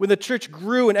 when the church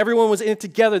grew and everyone was in it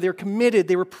together, they were committed,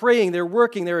 they were praying, they were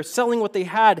working, they were selling what they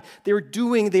had, they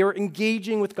were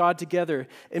engaging with God together.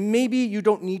 And maybe you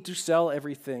don't need to sell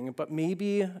everything, but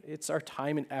maybe it's our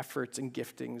time and efforts and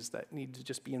giftings that need to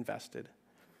just be invested.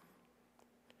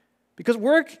 Because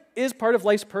work is part of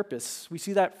life's purpose. We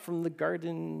see that from the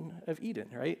Garden of Eden,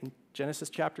 right? In Genesis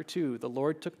chapter 2, the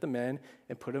Lord took the man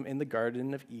and put him in the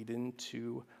Garden of Eden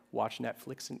to watch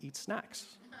Netflix and eat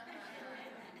snacks.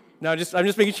 No, I'm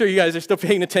just making sure you guys are still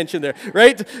paying attention there,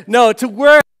 right? No, to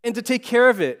work and to take care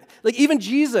of it. Like even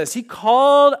Jesus, he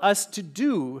called us to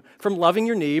do, from loving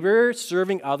your neighbor,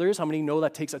 serving others. How many know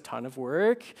that takes a ton of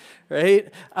work,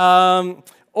 right?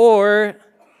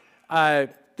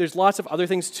 There's lots of other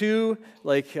things too,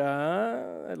 like,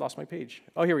 I lost my page.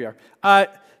 Oh, here we are.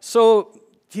 So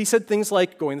he said things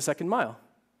like going the second mile.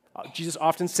 Jesus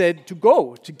often said to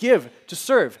go, to give, to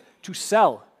serve, to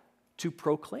sell, to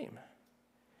proclaim.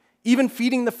 Even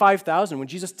feeding the 5,000, when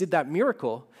Jesus did that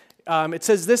miracle, it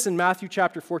says this in Matthew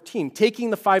chapter 14, taking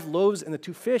the 5 loaves and the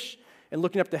 2 fish and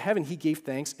looking up to heaven, he gave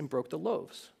thanks and broke the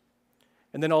loaves.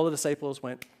 And then all the disciples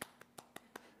went,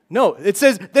 no, it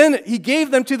says, then he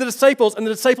gave them to the disciples, and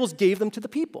the disciples gave them to the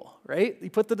people, right? He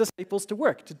put the disciples to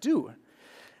work, to do.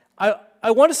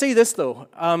 I want to say this, though.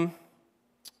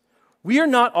 We are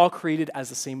not all created as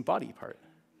the same body part.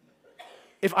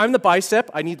 If I'm the bicep,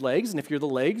 I need legs, and if you're the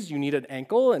legs, you need an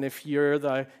ankle, and if you're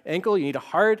the ankle, you need a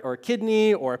heart or a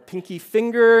kidney or a pinky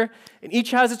finger, and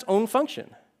each has its own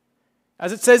function.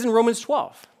 As it says in Romans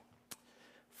 12,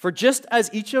 for just as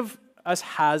each of us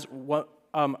has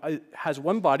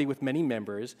one body with many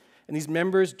members, and these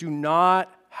members do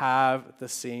not have the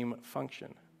same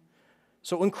function.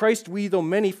 So in Christ, we, though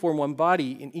many, form one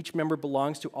body, and each member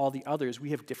belongs to all the others. We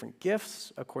have different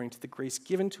gifts according to the grace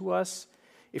given to us.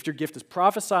 If your gift is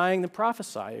prophesying, then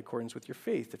prophesy in accordance with your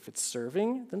faith. If it's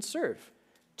serving, then serve.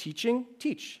 Teaching,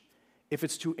 teach. If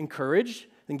it's to encourage,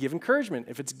 then give encouragement.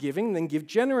 If it's giving, then give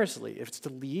generously. If it's to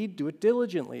lead, do it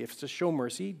diligently. If it's to show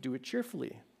mercy, do it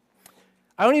cheerfully.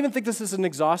 I don't even think this is an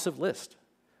exhaustive list.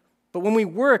 But when we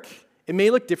work, it may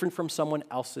look different from someone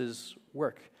else's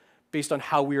work, based on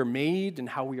how we are made and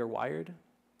how we are wired.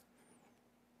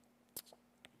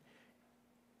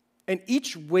 And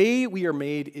each way we are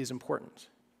made is important.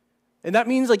 And that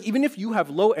means, like, even if you have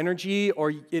low energy,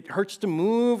 or it hurts to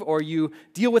move, or you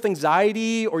deal with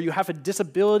anxiety, or you have a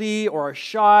disability, or are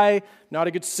shy, not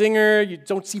a good singer, you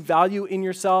don't see value in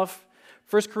yourself,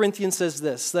 1 Corinthians says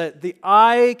this, that the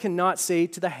eye cannot say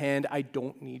to the hand, I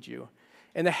don't need you,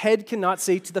 And the head cannot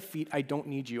say to the feet, I don't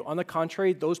need you. On the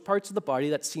contrary, those parts of the body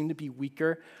that seem to be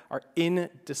weaker are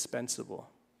indispensable.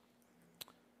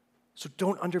 So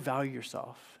don't undervalue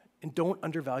yourself, and don't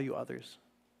undervalue others.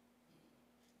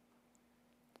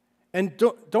 And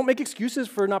don't make excuses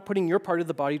for not putting your part of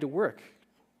the body to work.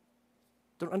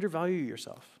 Don't undervalue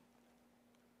yourself.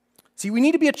 See, we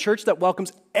need to be a church that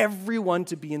welcomes everyone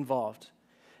to be involved.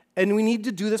 And we need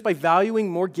to do this by valuing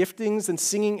more giftings than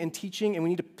singing and teaching, and we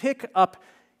need to pick up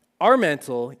our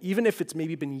mantle, even if it's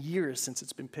maybe been years since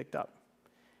it's been picked up.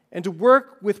 And to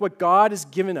work with what God has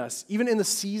given us, even in the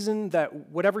season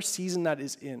whatever season that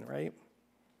is in, right?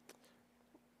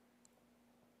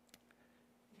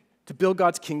 To build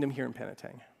God's kingdom here in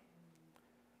Penetang.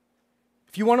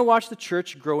 If you want to watch the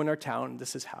church grow in our town,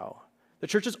 this is how. The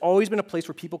church has always been a place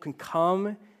where people can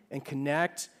come and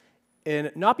connect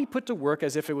and not be put to work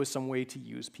as if it was some way to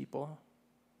use people.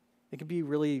 It can be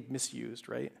really misused,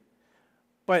 right?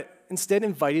 But instead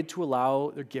invited to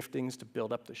allow their giftings to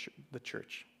build up the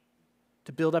church,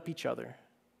 to build up each other.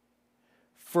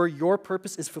 For your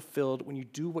purpose is fulfilled when you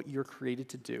do what you're created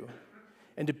to do,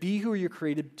 and to be who you're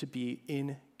created to be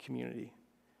in community.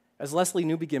 As Leslie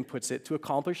Newbegin puts it, to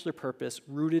accomplish their purpose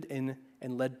rooted in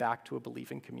and led back to a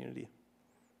believing community.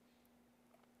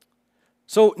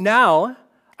 So now,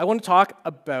 I want to talk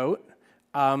about,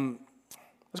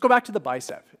 let's go back to the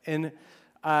bicep. In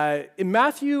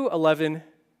Matthew 11,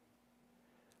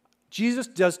 Jesus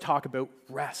does talk about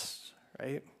rest,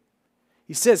 right?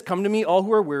 He says, come to me, all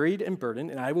who are wearied and burdened,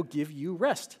 and I will give you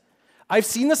rest. I've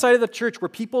seen the side of the church where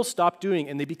people stop doing,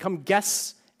 and they become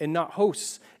guests and not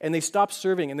hosts, and they stop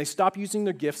serving, and they stop using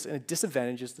their gifts, and it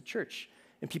disadvantages the church.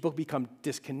 And people become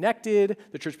disconnected,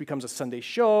 the church becomes a Sunday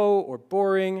show or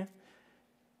boring.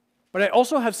 But I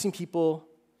also have seen people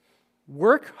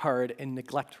work hard and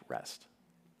neglect rest.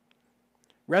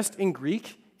 Rest in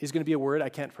Greek is going to be a word I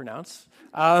can't pronounce.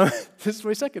 This is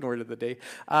my second word of the day.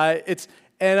 It's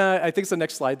I think it's the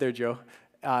next slide there, Joe.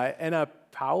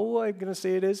 Anapao, I'm going to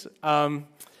say it is. Oh,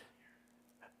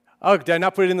 did I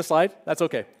not put it in the slide? That's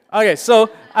okay. Okay, so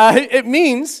it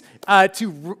means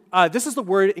this is the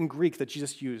word in Greek that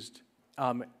Jesus used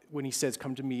when he says,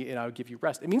 come to me and I will give you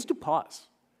rest. It means to pause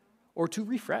or to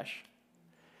refresh.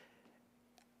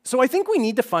 So I think we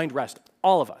need to find rest,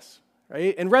 all of us,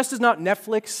 right? And rest is not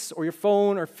Netflix or your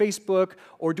phone or Facebook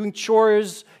or doing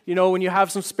chores, when you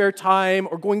have some spare time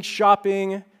or going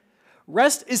shopping.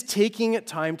 Rest is taking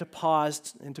time to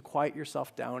pause and to quiet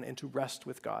yourself down and to rest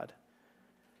with God.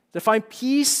 To find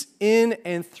peace in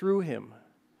and through him.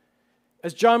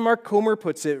 As John Mark Comer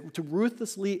puts it, to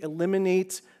ruthlessly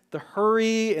eliminate the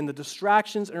hurry and the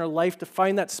distractions in our life to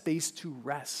find that space to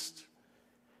rest.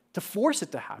 To force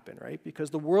it to happen, right? Because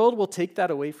the world will take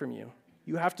that away from you.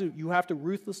 You have to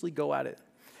ruthlessly go at it.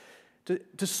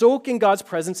 To soak in God's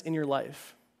presence in your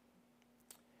life.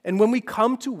 And when we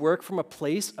come to work from a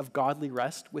place of godly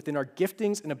rest within our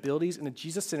giftings and abilities in a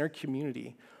Jesus-centered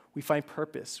community, we find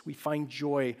purpose, we find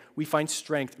joy, we find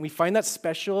strength, and we find that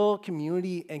special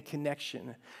community and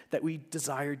connection that we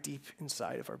desire deep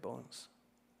inside of our bones.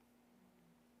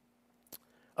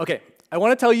 Okay, I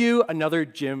want to tell you another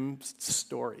gym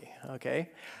story, okay?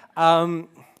 I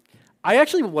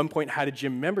actually at one point had a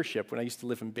gym membership when I used to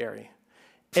live in Barrie.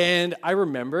 And I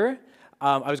remember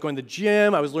I was going to the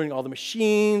gym, I was learning all the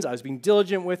machines, I was being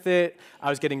diligent with it, I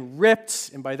was getting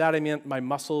ripped, and by that I meant my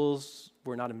muscles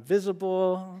were not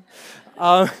invisible.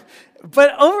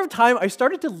 But over time, I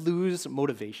started to lose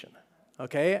motivation,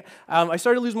 okay? I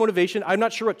started to lose motivation. I'm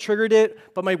not sure what triggered it,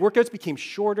 but my workouts became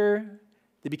shorter,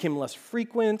 they became less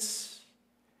frequent,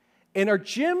 and our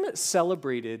gym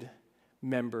celebrated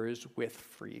members with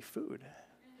free food.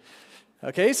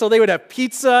 Okay, so they would have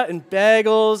pizza and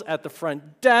bagels at the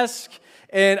front desk.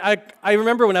 And I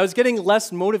remember when I was getting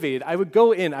less motivated, I would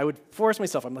go in, I would force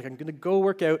myself. I'm going to go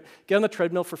work out, get on the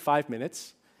treadmill for 5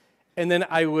 minutes, and then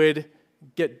I would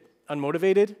get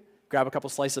unmotivated, grab a couple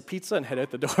slices of pizza, and head out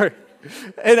the door.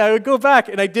 And I would go back,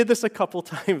 and I did this a couple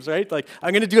times, right? Like,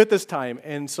 I'm going to do it this time.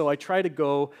 And so I try to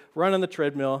go run on the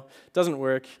treadmill. Doesn't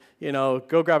work.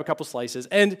 Go grab a couple slices.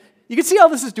 And you can see how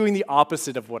this is doing the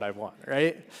opposite of what I want,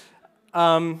 right?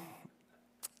 And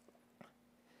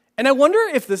I wonder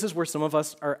if this is where some of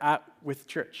us are at with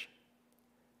church.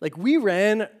 Like, we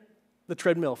ran the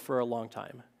treadmill for a long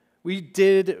time.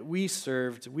 We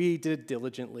served, we did it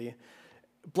diligently.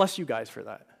 Bless you guys for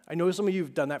that. I know some of you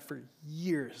have done that for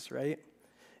years, right?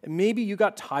 And maybe you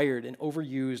got tired and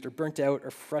overused or burnt out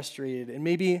or frustrated, and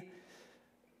maybe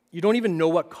you don't even know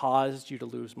what caused you to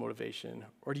lose motivation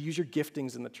or to use your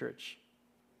giftings in the church.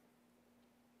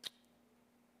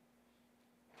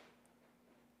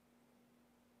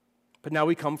 But now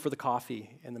we come for the coffee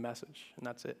and the message, and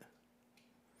that's it.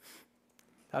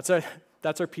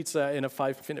 That's our pizza in a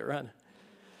 5-minute run.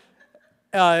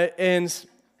 And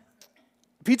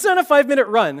pizza in a 5-minute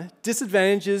run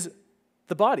disadvantages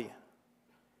the body.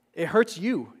 It hurts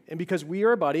you. And because we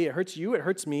are a body, it hurts you, it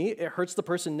hurts me, it hurts the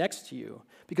person next to you,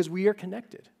 because we are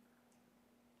connected.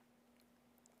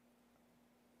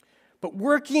 But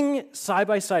working side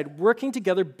by side, working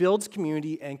together builds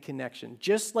community and connection,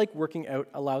 just like working out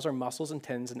allows our muscles and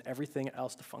tendons and everything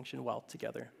else to function well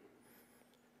together.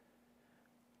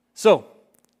 So,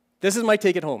 this is my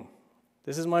take it home.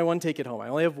 This is my one take it home.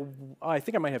 I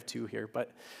think I might have two here,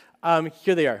 but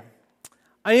here they are.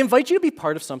 I invite you to be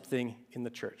part of something in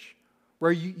the church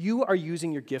where you are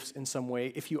using your gifts in some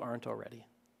way if you aren't already.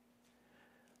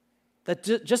 That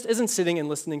just isn't sitting and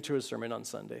listening to a sermon on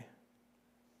Sunday.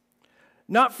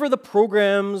 Not for the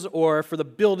programs or for the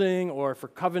building or for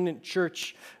Covenant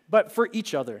Church, but for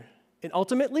each other. And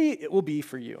ultimately, it will be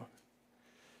for you.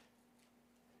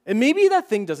 And maybe that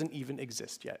thing doesn't even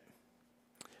exist yet.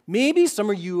 Maybe some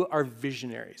of you are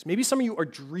visionaries. Maybe some of you are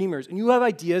dreamers, and you have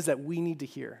ideas that we need to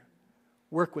hear.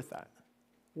 Work with that.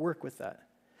 Work with that.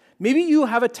 Maybe you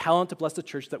have a talent to bless the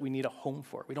church that we need a home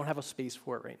for. We don't have a space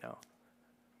for it right now.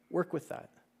 Work with that.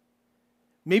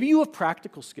 Maybe you have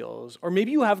practical skills, or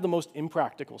maybe you have the most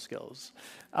impractical skills,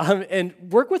 and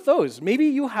work with those. Maybe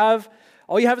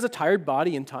all you have is a tired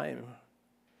body and time,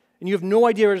 and you have no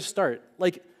idea where to start.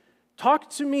 Like, talk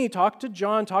to me, talk to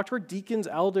John, talk to our deacons,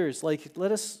 elders. Like,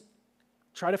 let us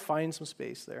try to find some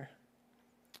space there.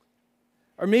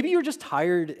 Or maybe you're just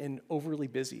tired and overly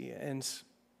busy, and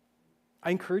I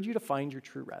encourage you to find your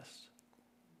true rest.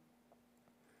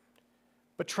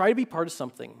 But try to be part of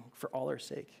something for all our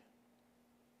sake.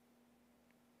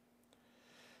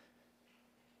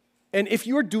 And if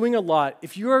you're doing a lot,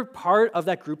 if you're part of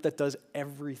that group that does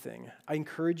everything, I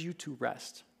encourage you to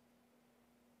rest.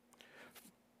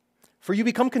 For you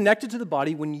become connected to the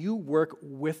body when you work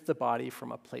with the body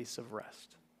from a place of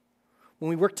rest. When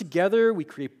we work together, we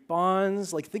create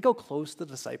bonds. Like, think how close the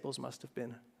disciples must have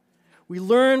been. We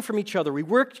learn from each other. We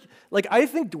work, I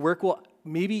think work will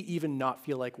maybe even not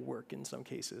feel like work in some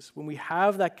cases when we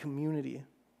have that community.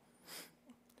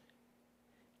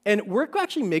 And work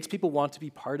actually makes people want to be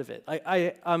part of it.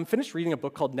 I finished reading a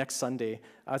book called Next Sunday.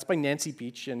 It's by Nancy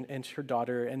Beach and her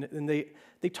daughter, and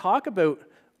they talk about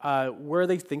where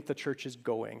they think the church is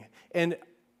going. And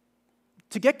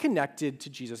to get connected to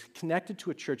Jesus, connected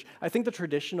to a church, I think the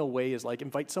traditional way is like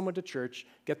invite someone to church,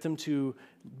 get them to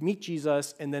meet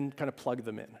Jesus, and then kind of plug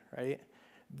them in, right?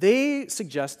 They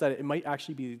suggest that it might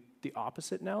actually be the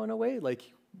opposite now in a way. Like,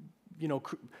 you know,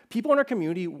 people in our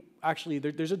community, actually,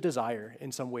 there's a desire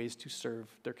in some ways to serve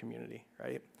their community,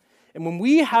 right? And when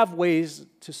we have ways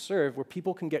to serve where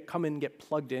people can come in and get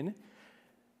plugged in,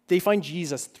 they find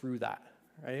Jesus through that,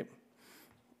 right?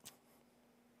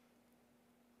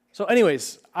 So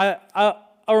anyways, I'll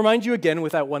remind you again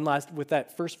with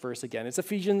that first verse again. It's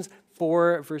Ephesians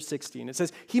 4, verse 16. It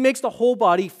says, "He makes the whole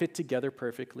body fit together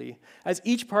perfectly, as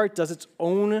each part does its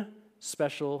own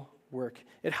special work.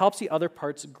 It helps the other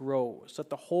parts grow so that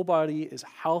the whole body is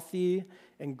healthy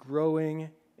and growing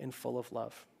and full of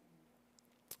love."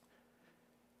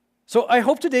 So I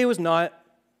hope today is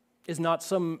not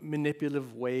some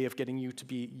manipulative way of getting you to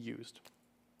be used.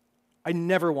 I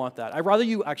never want that. I'd rather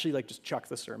you actually just chuck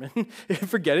the sermon and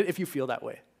forget it if you feel that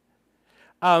way.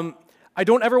 I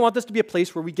don't ever want this to be a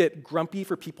place where we get grumpy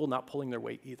for people not pulling their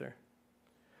weight either.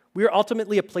 We are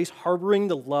ultimately a place harboring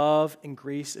the love and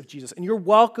grace of Jesus. And you're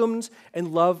welcomed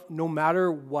and loved no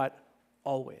matter what,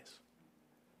 always.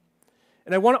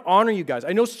 And I want to honor you guys.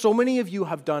 I know so many of you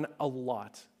have done a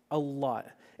lot,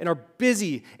 and are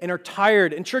busy and are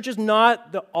tired, and church is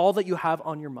not all that you have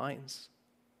on your minds.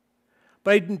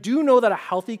 But I do know that a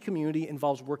healthy community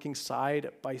involves working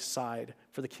side by side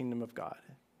for the kingdom of God.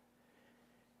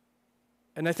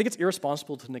 And I think it's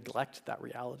irresponsible to neglect that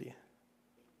reality.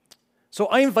 So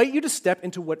I invite you to step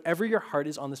into whatever your heart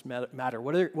is on this matter,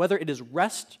 whether it is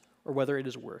rest or whether it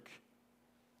is work.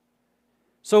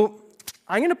 So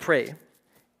I'm going to pray,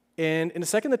 and in a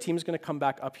second the team is going to come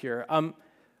back up here.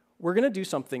 We're going to do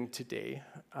something today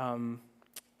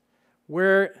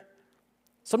where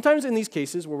sometimes in these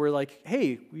cases where we're like,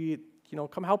 hey,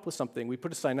 come help with something. We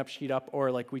put a sign-up sheet up,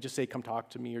 or we just say, come talk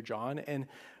to me or John. And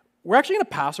we're actually going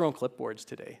to pass around clipboards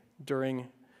today during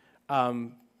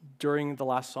the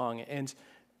last song. And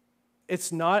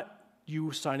it's not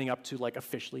you signing up to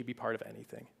officially be part of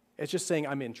anything. It's just saying,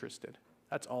 I'm interested.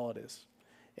 That's all it is.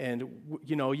 And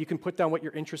you can put down what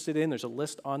you're interested in. There's a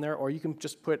list on there, or you can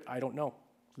just put, I don't know,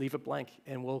 leave it blank,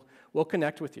 and we'll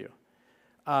connect with you.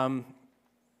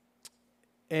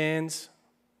 And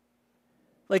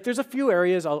like, there's a few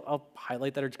areas I'll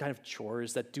highlight that are kind of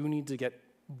chores that do need to get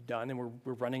done, and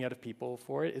we're running out of people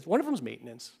for it. One of them is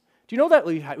maintenance. Do you know that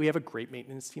we have a great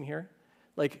maintenance team here?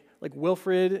 Like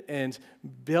Wilfred and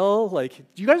Bill. Like,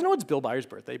 do you guys know it's Bill Byers'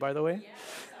 birthday, by the way? Yeah.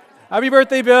 Happy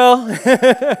birthday, Bill.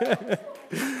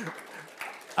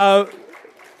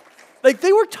 Like,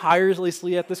 they work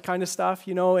tirelessly at this kind of stuff,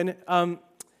 you know, and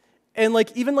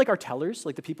like, even like our tellers,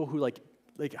 like the people who like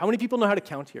how many people know how to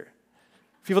count here?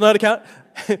 People know how to count?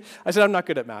 I said I'm not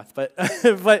good at math,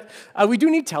 but we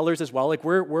do need tellers as well. Like,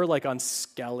 we're like on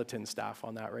skeleton staff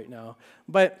on that right now.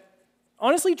 But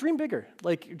honestly, dream bigger.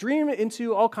 Like, dream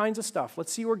into all kinds of stuff.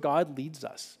 Let's see where God leads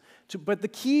us. But the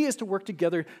key is to work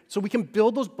together so we can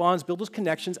build those bonds, build those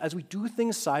connections as we do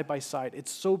things side by side. It's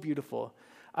so beautiful.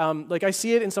 Like, I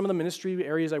see it in some of the ministry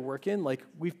areas I work in. Like,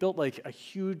 we've built like a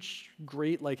huge,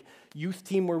 great like youth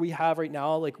team where we have right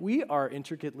now. Like, we are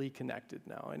intricately connected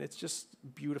now, and it's just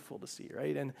beautiful to see,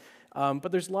 right? And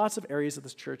but there's lots of areas of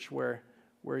this church where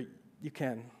you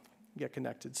can get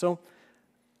connected. So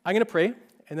I'm going to pray,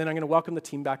 and then I'm going to welcome the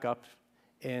team back up,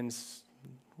 and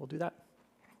we'll do that.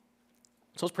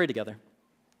 So let's pray together.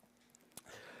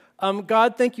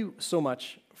 God, thank you so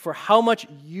much for how much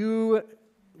you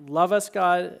love us,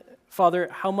 God. Father,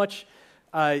 how much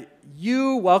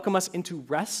you welcome us into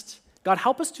rest. God,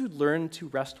 help us to learn to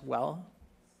rest well.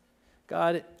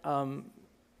 God,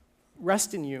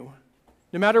 rest in you,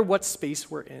 no matter what space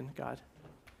we're in, God.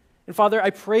 And Father,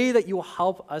 I pray that you will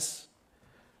help us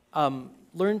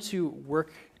learn to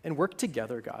work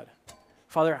together, God.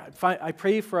 Father, I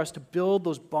pray for us to build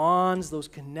those bonds, those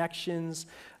connections.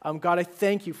 God, I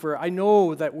thank you I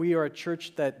know that we are a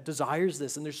church that desires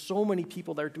this, and there's so many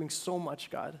people that are doing so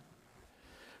much, God.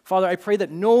 Father, I pray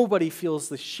that nobody feels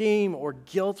the shame or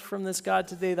guilt from this, God,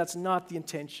 today. That's not the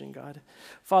intention, God.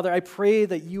 Father, I pray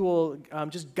that you will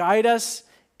just guide us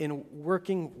in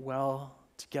working well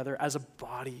together as a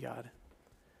body, God.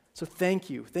 So thank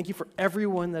you. Thank you for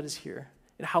everyone that is here,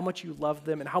 and how much you love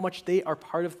them, and how much they are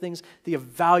part of things, they have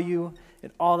value,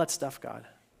 and all that stuff, God.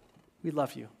 We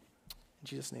love you. In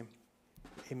Jesus' name,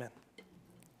 amen.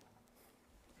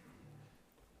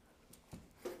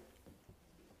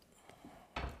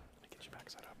 Get your back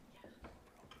set up.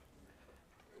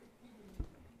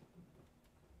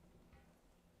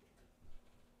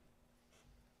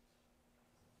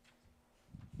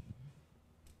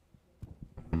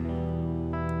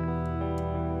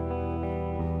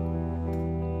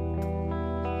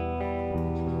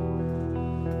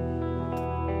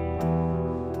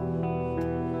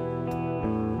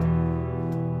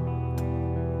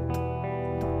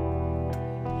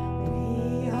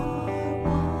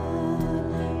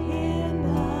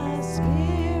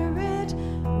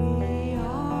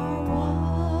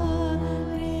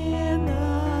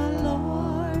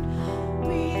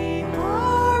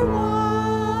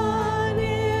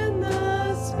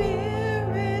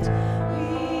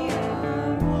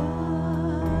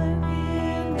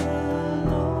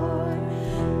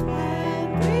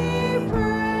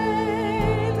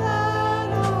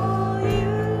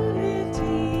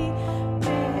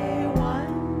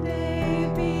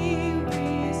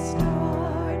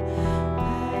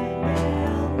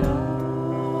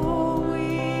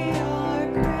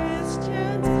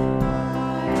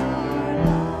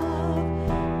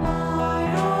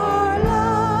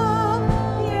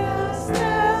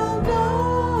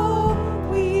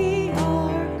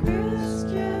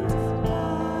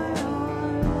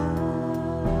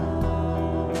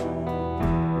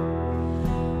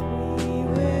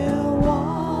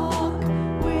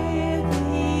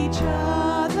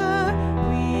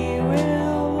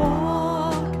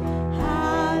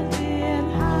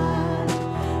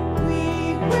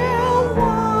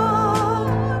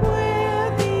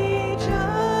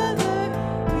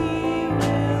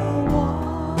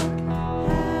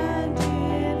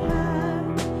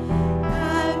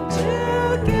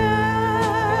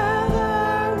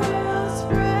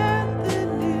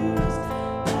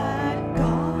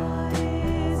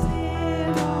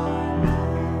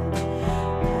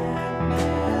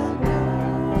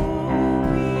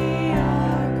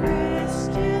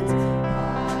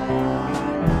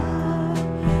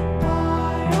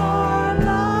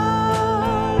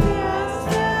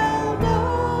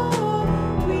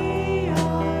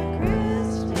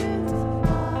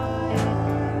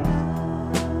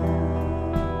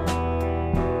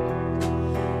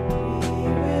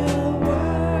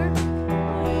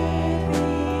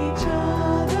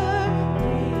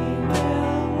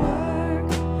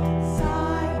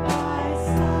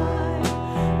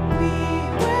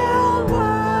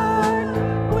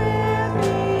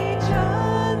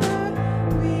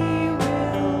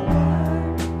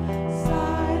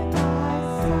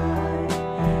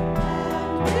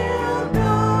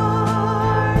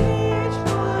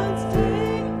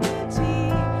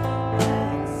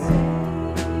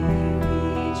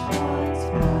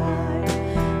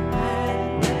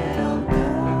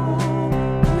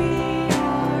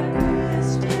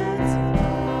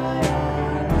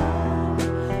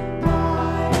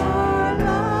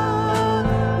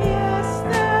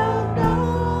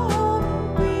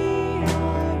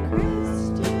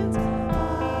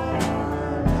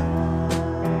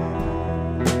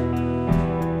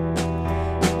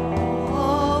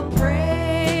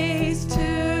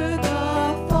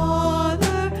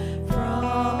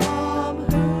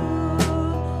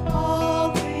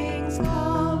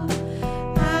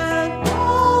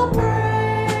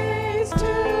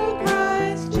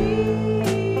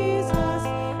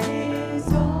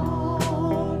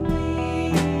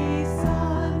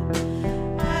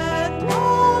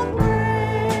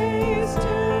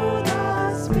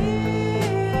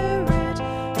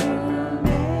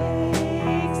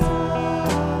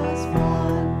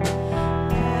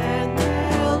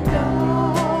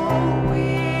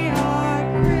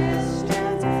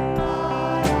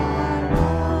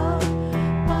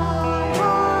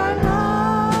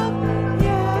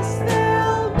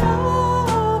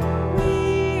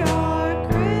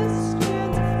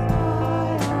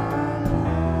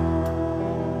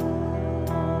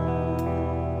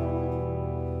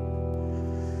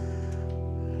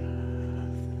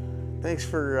 Thanks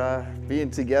for being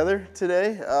together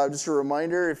today. Just a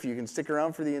reminder, if you can stick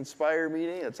around for the Inspire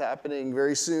meeting, it's happening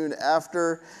very soon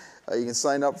after. You can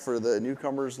sign up for the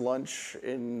newcomers lunch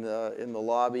in the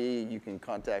lobby. You can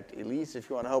contact Elise if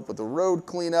you want to help with the road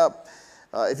cleanup.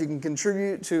 If you can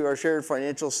contribute to our shared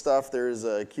financial stuff, there's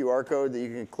a QR code that you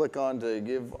can click on to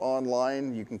give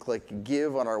online. You can click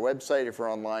Give on our website. If you're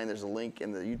online, there's a link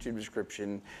in the YouTube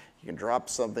description. You can drop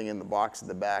something in the box at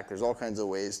the back. There's all kinds of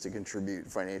ways to contribute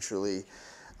financially.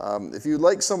 If you'd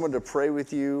like someone to pray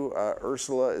with you,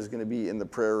 Ursula is going to be in the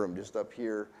prayer room just up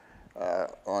here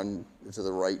on to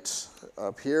the right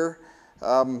up here.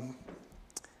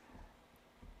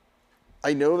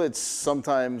 I know that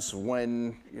sometimes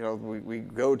when we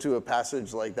go to a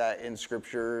passage like that in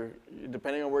Scripture,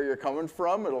 depending on where you're coming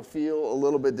from, it'll feel a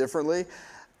little bit differently.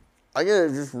 I'm going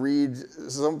to just read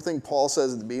something Paul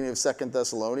says at the beginning of 2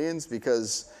 Thessalonians,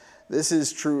 because this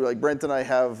is true. Like Brent and I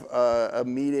have a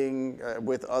meeting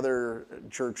with other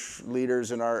church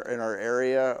leaders in our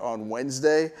area on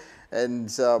Wednesday, and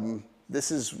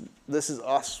this is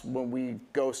us when we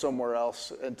go somewhere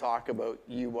else and talk about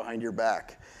you behind your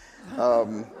back.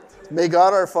 May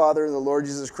God our Father and the Lord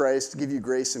Jesus Christ give you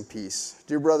grace and peace.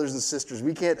 Dear brothers and sisters,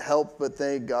 we can't help but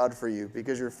thank God for you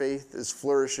because your faith is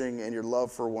flourishing and your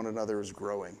love for one another is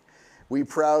growing. We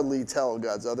proudly tell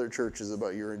God's other churches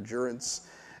about your endurance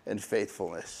and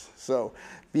faithfulness. So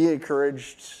be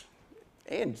encouraged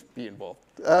and be involved.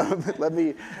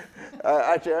 Actually,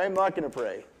 I'm not going to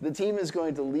pray. The team is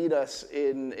going to lead us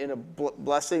in a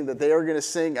blessing that they are going to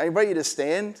sing. I invite you to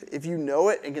stand. If you know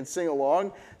it and can sing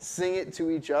along, sing it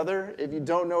to each other. If you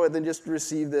don't know it, then just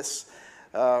receive this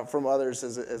from others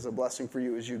as a blessing for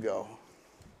you as you go.